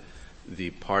rebutted,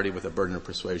 the party with a burden of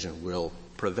persuasion will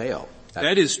prevail.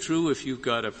 That is true if you've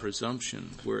got a presumption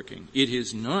working. It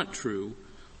is not true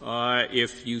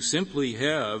if you simply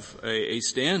have a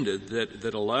standard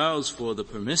that allows for the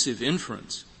permissive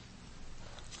inference.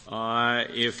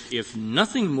 If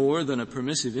nothing more than a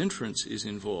permissive inference is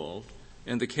involved,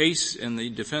 and the case and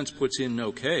the defense puts in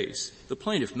no case, the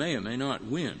plaintiff may or may not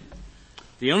win.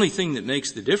 The only thing that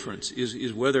makes the difference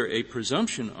is whether a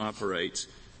presumption operates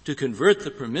to convert the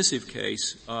permissive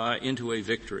case into a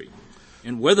victory.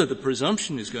 And whether the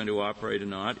presumption is going to operate or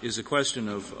not is a question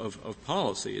of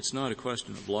policy. It's not a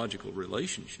question of logical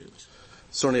relationships.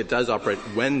 Certainly it does operate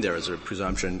when there is a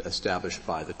presumption established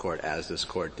by the court, as this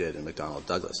court did in McDonnell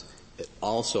Douglas. It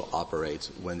also operates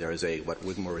when there is what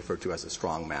Wigmore referred to as a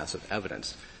strong mass of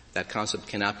evidence. That concept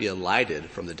cannot be elided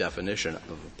from the definition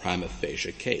of a prima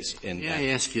facie case. May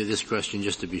I ask you this question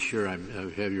just to be sure I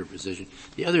have your position?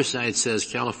 The other side says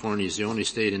California is the only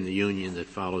state in the union that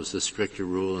follows the stricter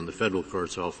rule, and the federal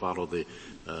courts all follow the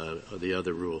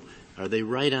other rule. Are they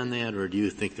right on that, or do you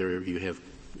think you have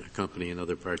a company in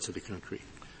other parts of the country?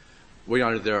 Well, Your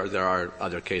Honor, there are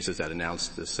other cases that announce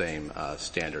the same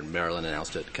standard. Maryland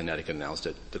announced it. Connecticut announced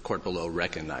it. The court below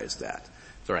recognized that.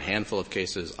 There are a handful of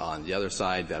cases on the other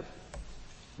side that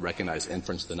recognize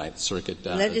inference. The Ninth Circuit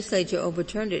does. The legislature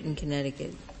overturned it in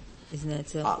Connecticut. Isn't that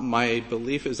so? My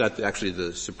belief is that actually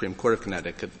the Supreme Court of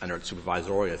Connecticut, under its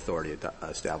supervisory authority,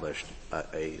 established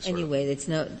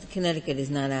Connecticut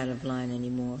is not out of line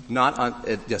anymore.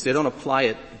 Yes, they don't apply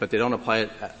it, but they don't apply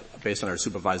it based on our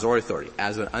supervisory authority.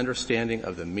 As an understanding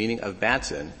of the meaning of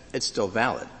Batson, it's still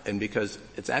valid. And because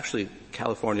it's actually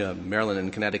California, Maryland,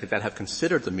 and Connecticut that have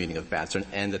considered the meaning of Batson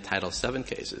and the Title VII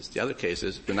cases. The other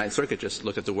cases, the Ninth Circuit just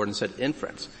looked at the word and said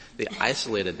inference. They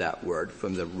isolated that word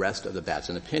from the rest of the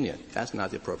Batson opinion. That's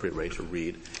not the appropriate way to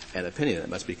read an opinion. It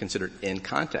must be considered in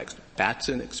context.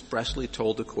 Batson expressly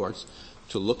told the courts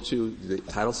to look to the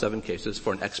Title VII cases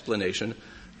for an explanation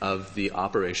of the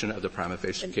operation of the prima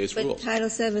facie case rules. But Title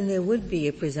VII, there would be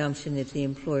a presumption if the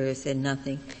employer said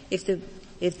nothing. If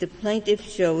the plaintiff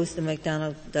shows the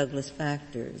McDonnell-Douglas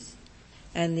factors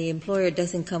and the employer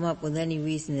doesn't come up with any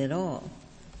reason at all,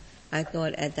 I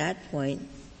thought at that point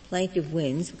plaintiff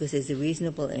wins because there's a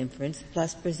reasonable inference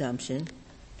plus presumption,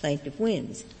 plaintiff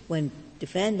wins. When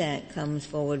defendant comes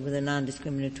forward with a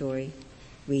non-discriminatory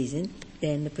reason,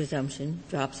 then the presumption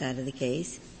drops out of the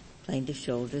case. Plaintiff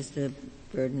shoulders the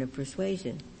burden of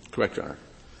persuasion. Correct, Your Honor.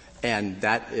 And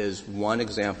that is one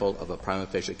example of a prima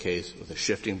facie case with a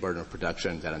shifting burden of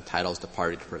production that entitles the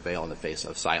party to prevail in the face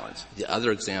of silence. The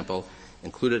other example,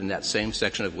 included in that same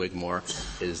section of Wigmore,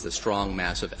 is the strong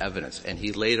mass of evidence. And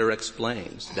he later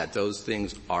explains that those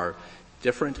things are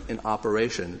different in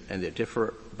operation and they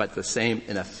differ, but the same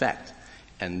in effect.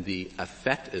 And the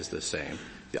effect is the same.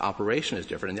 The operation is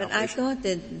different. But I thought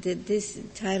that this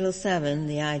Title VII,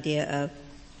 the idea of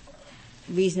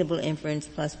reasonable inference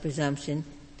plus presumption,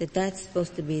 that's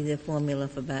supposed to be the formula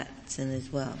for Batson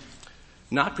as well.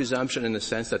 Not presumption in the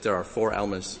sense that there are four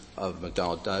elements of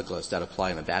McDonnell-Douglas that apply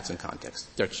in a Batson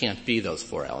context. There can't be those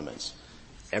four elements.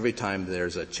 Every time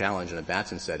there's a challenge in a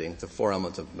Batson setting, the four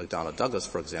elements of McDonnell-Douglas,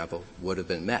 for example, would have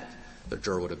been met. The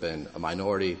juror would have been a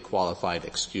minority, qualified,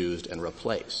 excused, and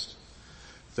replaced.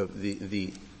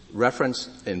 The reference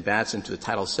in Batson to the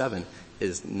Title VII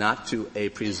is not to a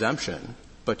presumption,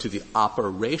 but to the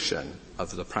operation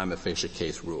of the prima facie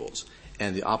case rules.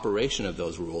 And the operation of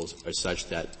those rules are such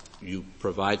that you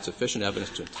provide sufficient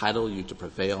evidence to entitle you to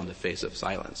prevail in the face of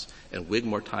silence. And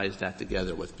Wigmore ties that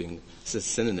together with being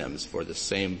synonyms for the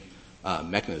same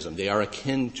mechanism. They are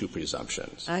akin to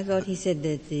presumptions. I thought he said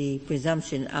that the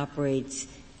presumption operates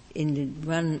in the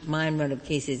mine run of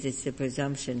cases. It's the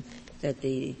presumption that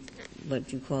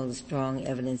what you call the strong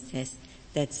evidence test,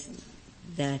 that's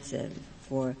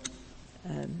for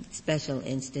special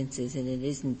instances, and it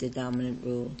isn't the dominant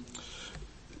rule.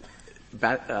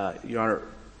 Your Honor,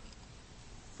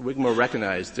 Wigmore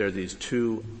recognized there are these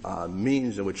two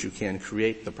means in which you can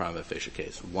create the prima facie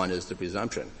case. One is the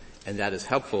presumption, and that is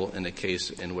helpful in a case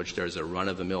in which there's a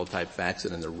run-of-the-mill type facts,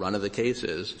 and in the run of the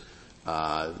cases,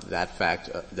 that fact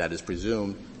that is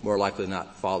presumed more likely than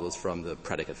not follows from the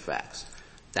predicate facts.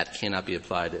 That cannot be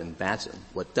applied in Batson.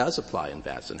 What does apply in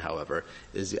Batson, however,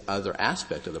 is the other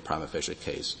aspect of the prima facie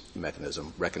case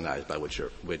mechanism recognized by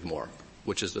Wigmore,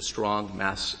 which is the strong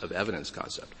mass of evidence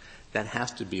concept. That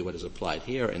has to be what is applied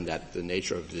here, and that the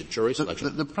nature of the jury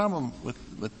selection. The problem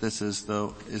with this is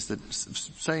that,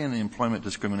 say in the employment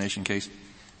discrimination case,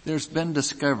 there's been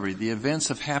discovery. The events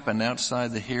have happened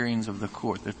outside the hearings of the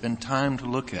court. There's been time to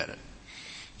look at it.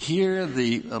 Here,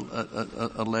 the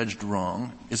alleged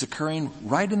wrong is occurring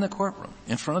right in the courtroom,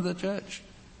 in front of the judge.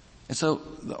 And so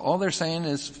all they're saying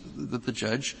is that the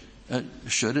judge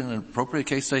should, in an appropriate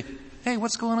case, say, "Hey,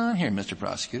 what's going on here, Mr.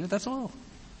 Prosecutor?" That's all.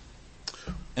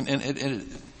 And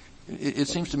it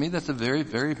seems to me that's a very,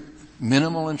 very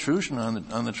minimal intrusion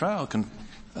on the trial.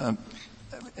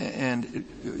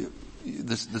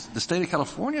 The state of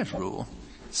California's rule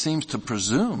seems to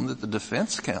presume that the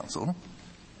defense counsel,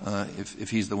 if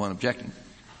he's the one objecting,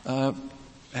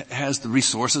 has the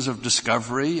resources of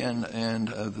discovery and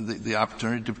the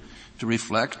opportunity to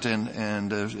reflect and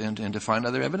to find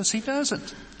other evidence. He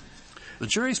doesn't. The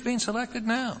jury's being selected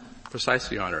now.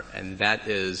 Precisely, Your Honor, and that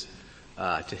is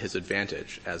to his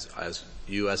advantage. As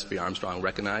U.S. v. Armstrong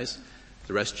recognized,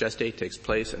 the res gestae takes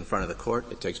place in front of the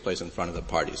court. It takes place in front of the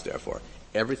parties, therefore.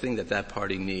 Everything that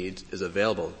party needs is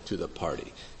available to the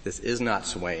party. This is not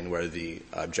Swain, where the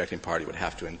objecting party would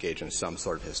have to engage in some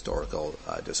sort of historical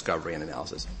discovery and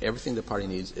analysis. Everything the party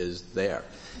needs is there.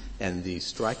 And the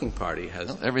striking party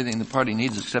has... everything the party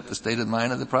needs except the state of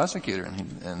mind of the prosecutor.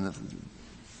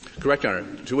 Correct, Your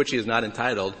Honor, to which he is not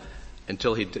entitled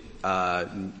until he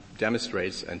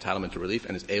demonstrates entitlement to relief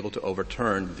and is able to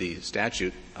overturn the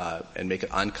statute and make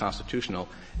it unconstitutional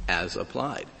as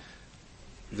applied.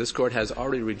 This court has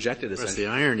already rejected this. The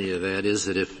irony of that is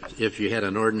that if you had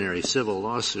an ordinary civil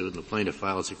lawsuit and the plaintiff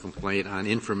files a complaint on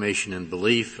information and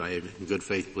belief, I in good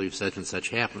faith believe such and such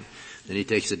happened, then he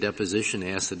takes a deposition,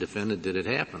 asks the defendant, did it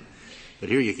happen? But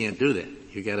here you can't do that.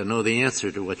 You got to know the answer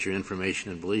to what your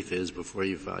information and belief is before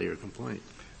you file your complaint.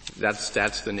 That's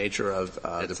the nature of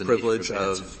the privilege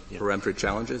of peremptory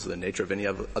challenges, the nature of any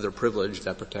other privilege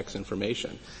that protects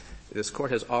information. This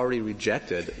court has already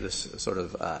rejected this sort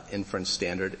of inference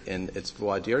standard in its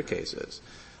voir dire cases.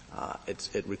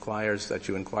 It requires that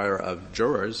you inquire of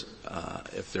jurors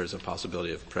if there's a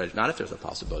possibility of prejudice, not if there's a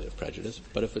possibility of prejudice,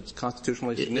 but if it's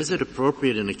constitutionally significant. Is it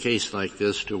appropriate in a case like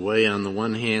this to weigh on the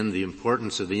one hand the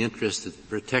importance of the interest that's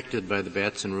protected by the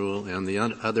Batson rule and on the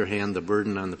other hand the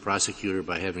burden on the prosecutor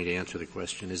by having to answer the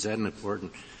question? Is that an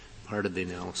important part of the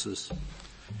analysis?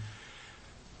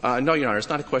 No, Your Honor. It's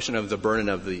not a question of the burden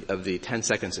of the 10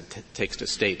 seconds it takes to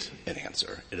state an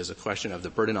answer. It is a question of the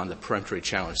burden on the peremptory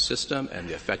challenge system and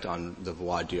the effect on the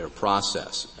voir dire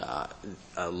process.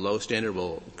 A low standard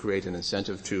will create an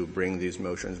incentive to bring these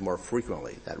motions more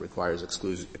frequently. That requires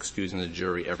excusing the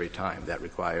jury every time. That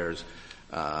requires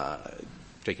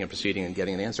taking a proceeding and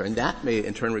getting an answer. And that may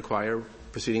in turn require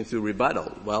proceeding through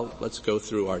rebuttal. Well, let's go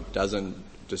through our dozen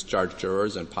discharged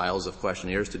jurors and piles of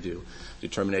questionnaires to do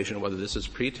determination of whether this is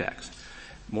pretext.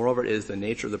 Moreover, it is the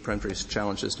nature of the peremptory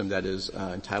challenge system that is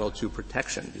entitled to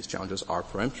protection. These challenges are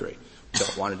peremptory. We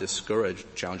don't want to discourage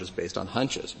challenges based on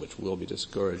hunches, which will be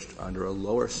discouraged under a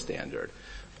lower standard.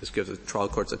 This gives the trial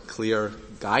courts a clear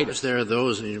guidance. There are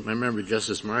those, and I remember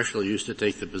Justice Marshall used to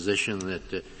take the position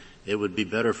that it would be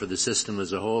better for the system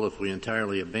as a whole if we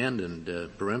entirely abandoned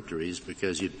peremptories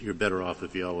because you're better off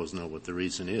if you always know what the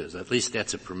reason is. At least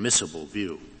that's a permissible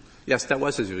view. Yes, that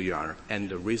was his view, Your Honor. And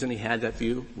the reason he had that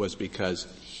view was because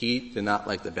he did not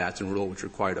like the Batson rule, which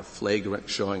required a flagrant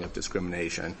showing of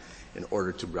discrimination in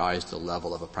order to rise to the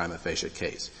level of a prima facie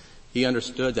case. He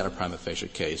understood that a prima facie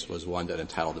case was one that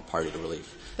entitled the party to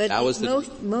relief. But that was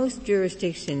most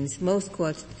jurisdictions, most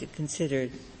courts that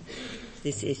considered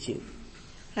this issue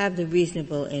have the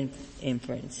reasonable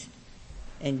inference,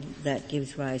 and that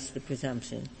gives rise to the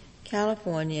presumption.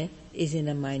 California is in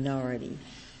a minority.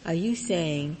 Are you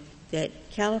saying that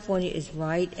California is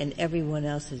right and everyone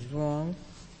else is wrong,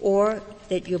 or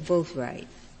that you're both right?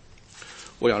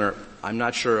 Well, Your Honor, I'm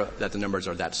not sure that the numbers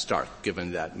are that stark,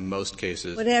 given that most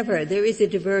cases... Whatever, there is a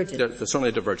divergence. There's certainly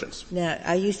a divergence. Now,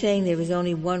 are you saying there is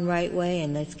only one right way,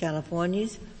 and that's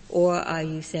California's? Or are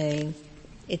you saying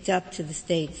it's up to the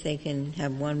states, they can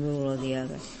have one rule or the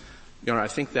other? Your Honor, I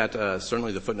think that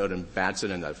certainly the footnote in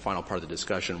Batson and that final part of the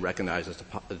discussion recognizes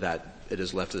that it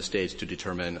is left to the states to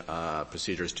determine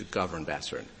procedures to govern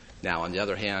Batson. Now, on the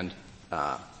other hand...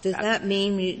 Does that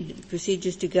mean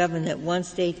procedures to govern that one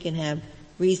state can have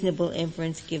reasonable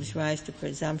inference gives rise to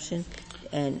presumption,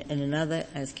 and another,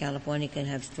 as California, can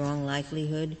have strong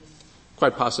likelihood?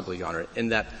 Quite possibly, Your Honor, in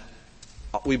that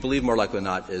we believe more likely than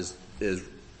not is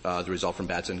the result from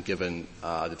Batson given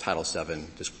the Title VII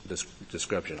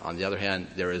description. On the other hand,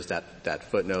 there is that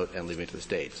footnote and leaving it to the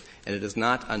states. And it is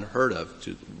not unheard of,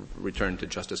 to return to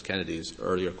Justice Kennedy's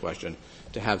earlier question,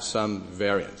 to have some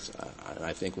variance. And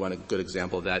I think one good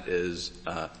example of that is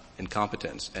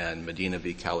incompetence and Medina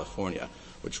v. California,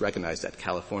 which recognized that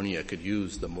California could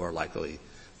use the more likely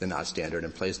than not standard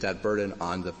and place that burden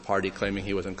on the party claiming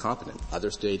he was incompetent. Other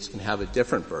states can have a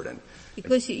different burden.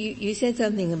 Because you said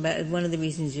something about one of the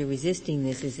reasons you're resisting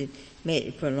this is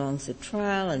it prolongs the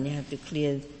trial and you have to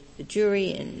clear the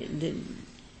jury and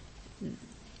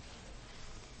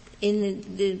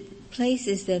in the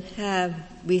places that have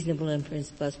reasonable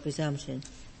inference plus presumption,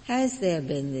 has there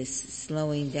been this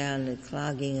slowing down, the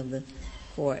clogging of the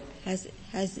court? Has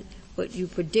what you're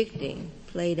predicting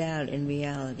played out in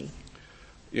reality?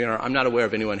 I'm not aware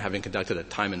of anyone having conducted a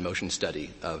time and motion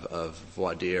study of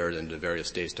voir dire in the various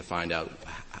states to find out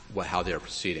how they are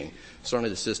proceeding.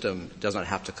 Certainly the system does not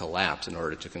have to collapse in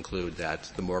order to conclude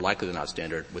that the more likely than not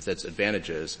standard, with its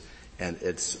advantages and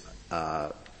its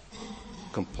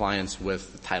compliance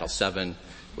with Title VII,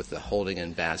 with the holding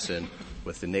in Batson,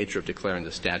 with the nature of declaring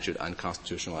the statute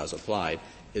unconstitutional as applied,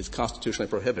 is constitutionally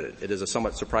prohibited. It is a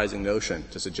somewhat surprising notion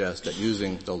to suggest that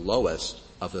using the lowest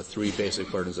of the three basic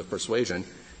burdens of persuasion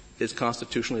is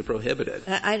constitutionally prohibited.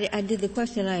 The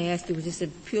question I asked you was just a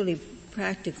purely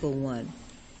practical one.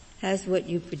 Has what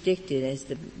you predicted as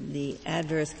the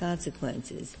adverse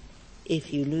consequences,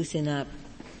 if you loosen up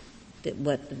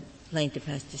what the plaintiff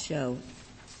has to show,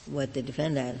 what the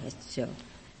defendant has to show,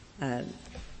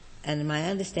 and my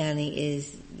understanding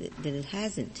is that it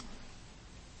hasn't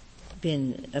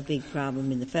been a big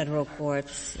problem in the federal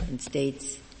courts and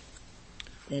states.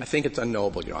 I think it's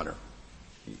unknowable, Your Honor.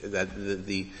 That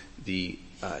the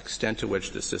extent to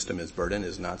which the system is burdened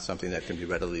is not something that can be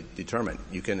readily determined.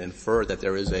 You can infer that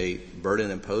there is a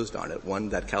burden imposed on it, one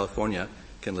that California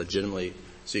can legitimately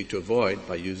seek to avoid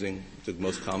by using the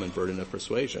most common burden of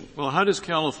persuasion. Well, how does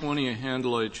California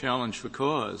handle a challenge for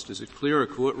cause? Does it clear a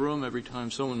courtroom every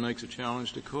time someone makes a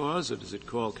challenge to cause, or does it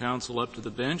call counsel up to the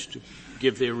bench to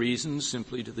give their reasons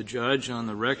simply to the judge on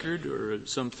the record, or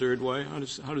some third way? How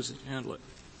does it handle it?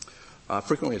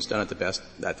 Frequently it's done at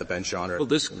the bench, Your Honor. Well,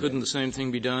 couldn't the same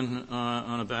thing be done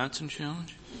on a Batson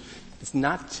challenge? It's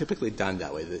not typically done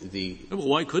that way. Well,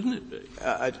 why couldn't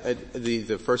it be?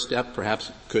 The first step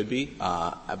perhaps could be,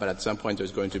 but at some point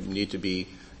there's going to need to be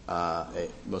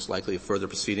most likely further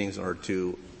proceedings in order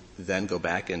to then go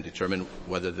back and determine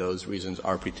whether those reasons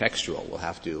are pretextual. We'll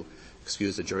have to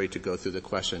excuse the jury to go through the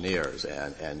questionnaires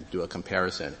and do a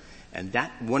comparison. And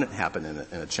that wouldn't happen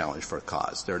in a challenge for a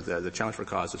cause. The challenge for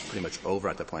cause is pretty much over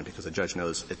at that point because the judge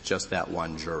knows it's just that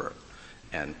one juror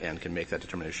and can make that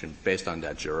determination based on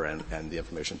that juror and the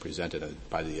information presented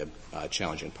by the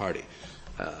challenging party.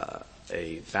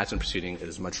 A Batson proceeding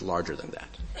is much larger than that.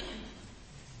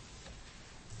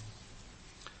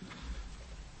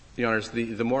 Your Honors,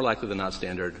 the more likely than not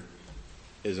standard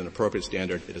is an appropriate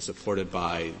standard. It is supported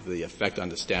by the effect on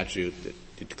the statute,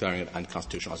 declaring it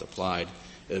unconstitutional as applied.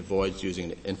 It avoids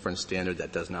using an inference standard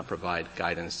that does not provide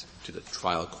guidance to the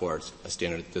trial courts, a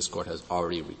standard that this Court has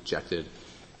already rejected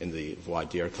in the voir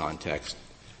dire context.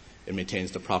 It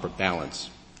maintains the proper balance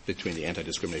between the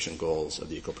anti-discrimination goals of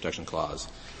the Equal Protection Clause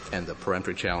and the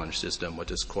peremptory challenge system, which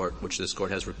this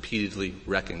Court has repeatedly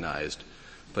recognized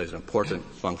plays an important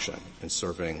function in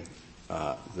serving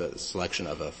the selection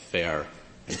of a fair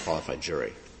and qualified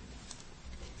jury.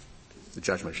 The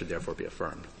judgment should therefore be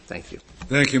affirmed. Thank you.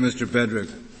 Thank you, Mr. Bedrick.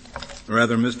 Or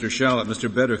rather, Mr. Shallot. Mr.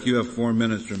 Bedrick, you have 4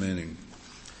 minutes remaining.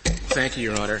 Thank you,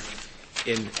 Your Honor.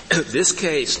 In this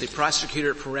case, the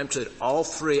prosecutor perempted all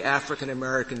 3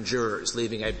 African-American jurors,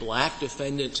 leaving a black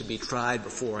defendant to be tried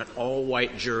before an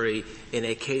all-white jury in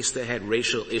a case that had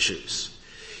racial issues.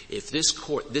 If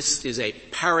this is a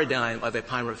paradigm of a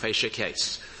prima facie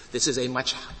case. This is a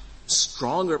much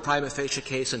stronger prima facie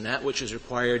case than that which is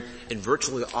required in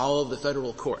virtually all of the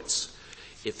federal courts.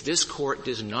 If this court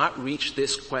does not reach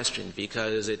this question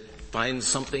because it finds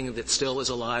something that still is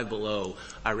alive below,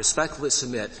 I respectfully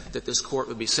submit that this court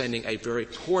would be sending a very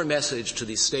poor message to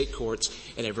the state courts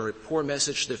and a very poor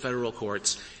message to the federal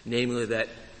courts, namely that,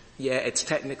 yeah, it's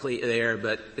technically there,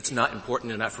 but it's not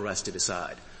important enough for us to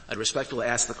decide. I'd respectfully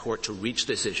ask the court to reach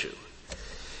this issue.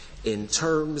 In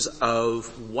terms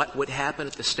of what would happen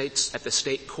at the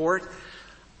state court,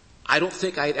 I don't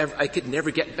think I could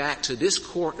never get back to this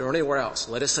court or anywhere else.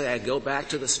 Let us say I go back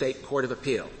to the State Court of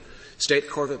Appeal. State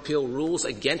Court of Appeal rules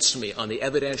against me on the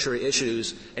evidentiary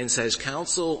issues and says,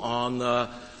 counsel, on the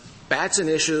Batson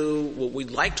issue, well,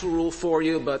 we'd like to rule for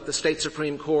you, but the State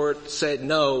Supreme Court said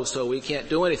no, so we can't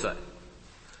do anything.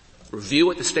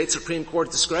 Review at the State Supreme Court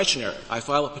is discretionary. I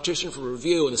file a petition for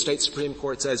review and the State Supreme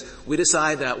Court says, we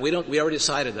decide that, we already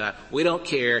decided that, we don't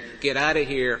care, get out of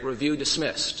here, review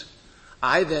dismissed.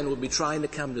 I then would be trying to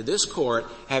come to this court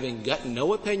having gotten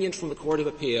no opinion from the Court of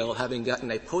Appeal, having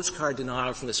gotten a postcard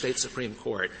denial from the State Supreme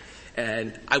Court,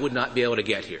 and I would not be able to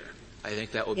get here. I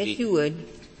think that would be... Yes, you would.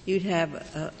 You'd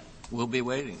have We'll be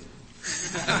waiting.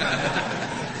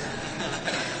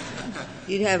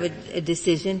 You'd have a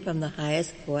decision from the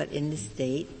highest court in the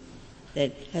state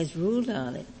that has ruled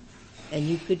on it. And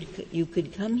you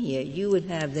could come here. You would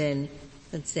have then,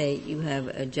 let's say you have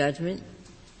a judgment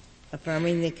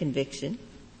affirming the conviction.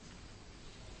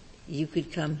 You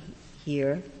could come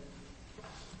here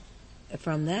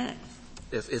from that.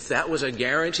 If that was a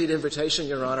guaranteed invitation,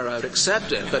 Your Honor, I would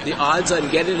accept it. But the odds on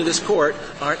getting to this court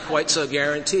aren't quite so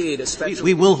guaranteed,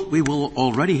 especially... We will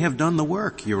already have done the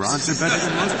work. Your odds are better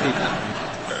than most people.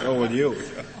 So will you.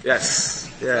 Yes.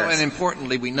 Well, and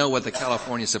importantly, we know what the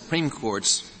California Supreme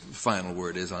Court's final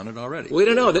word is on it already. We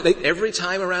don't know. Every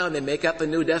time around they make up a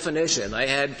new definition. They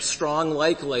had strong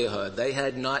likelihood. They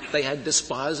had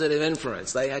dispositive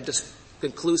inference. They had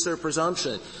conclusive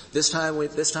presumption. This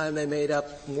time they made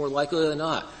up more likely than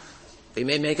not. They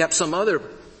may make up some other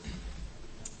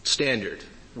standard.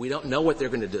 We don't know what they're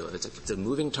going to do. It's a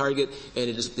moving target,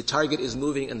 and the target is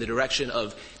moving in the direction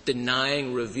of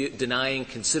denying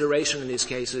consideration in these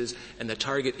cases, and the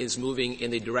target is moving in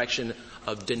the direction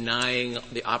of denying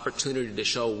the opportunity to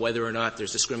show whether or not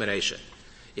there's discrimination.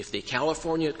 If the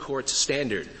California court's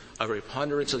standard of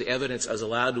preponderance of the evidence is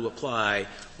allowed to apply,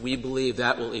 we believe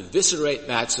that will eviscerate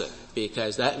Batson,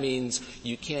 because that means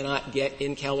you cannot get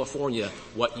in California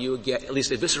what you get, at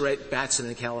least eviscerate Batson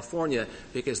in California,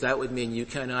 because that would mean you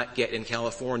cannot get in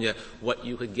California what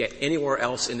you could get anywhere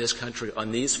else in this country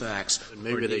on these facts. But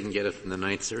maybe they can get it from the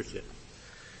Ninth Circuit.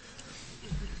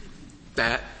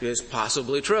 That is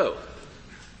possibly true.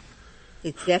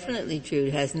 It's definitely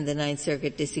true. Hasn't the Ninth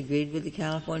Circuit disagreed with the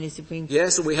California Supreme Court?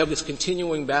 Yes, and we have this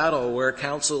continuing battle where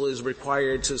counsel is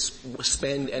required to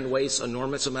spend and waste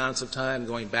enormous amounts of time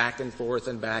going back and forth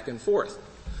and back and forth.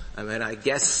 I mean, I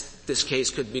guess this case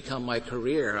could become my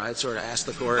career. I'd sort of ask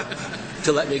the court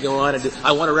to let me go on and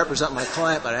I want to represent my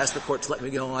client, but I ask the court to let me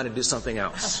go on and do something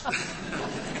else.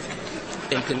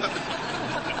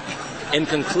 In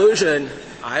conclusion,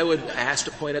 I would ask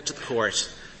to point out to the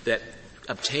court that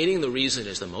obtaining the reason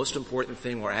is the most important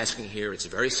thing we're asking here. It's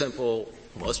very simple.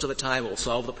 Most of the time it will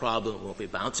solve the problem. It won't be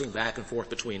bouncing back and forth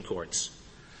between courts.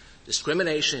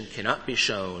 Discrimination cannot be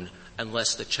shown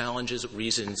unless the challenger's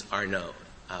reasons are known.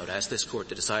 I would ask this court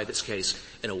to decide this case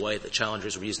in a way that the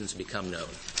challenger's reasons become known.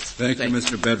 Thank you,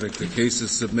 Mr. Bedrick. The case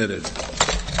is submitted.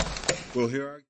 We'll hear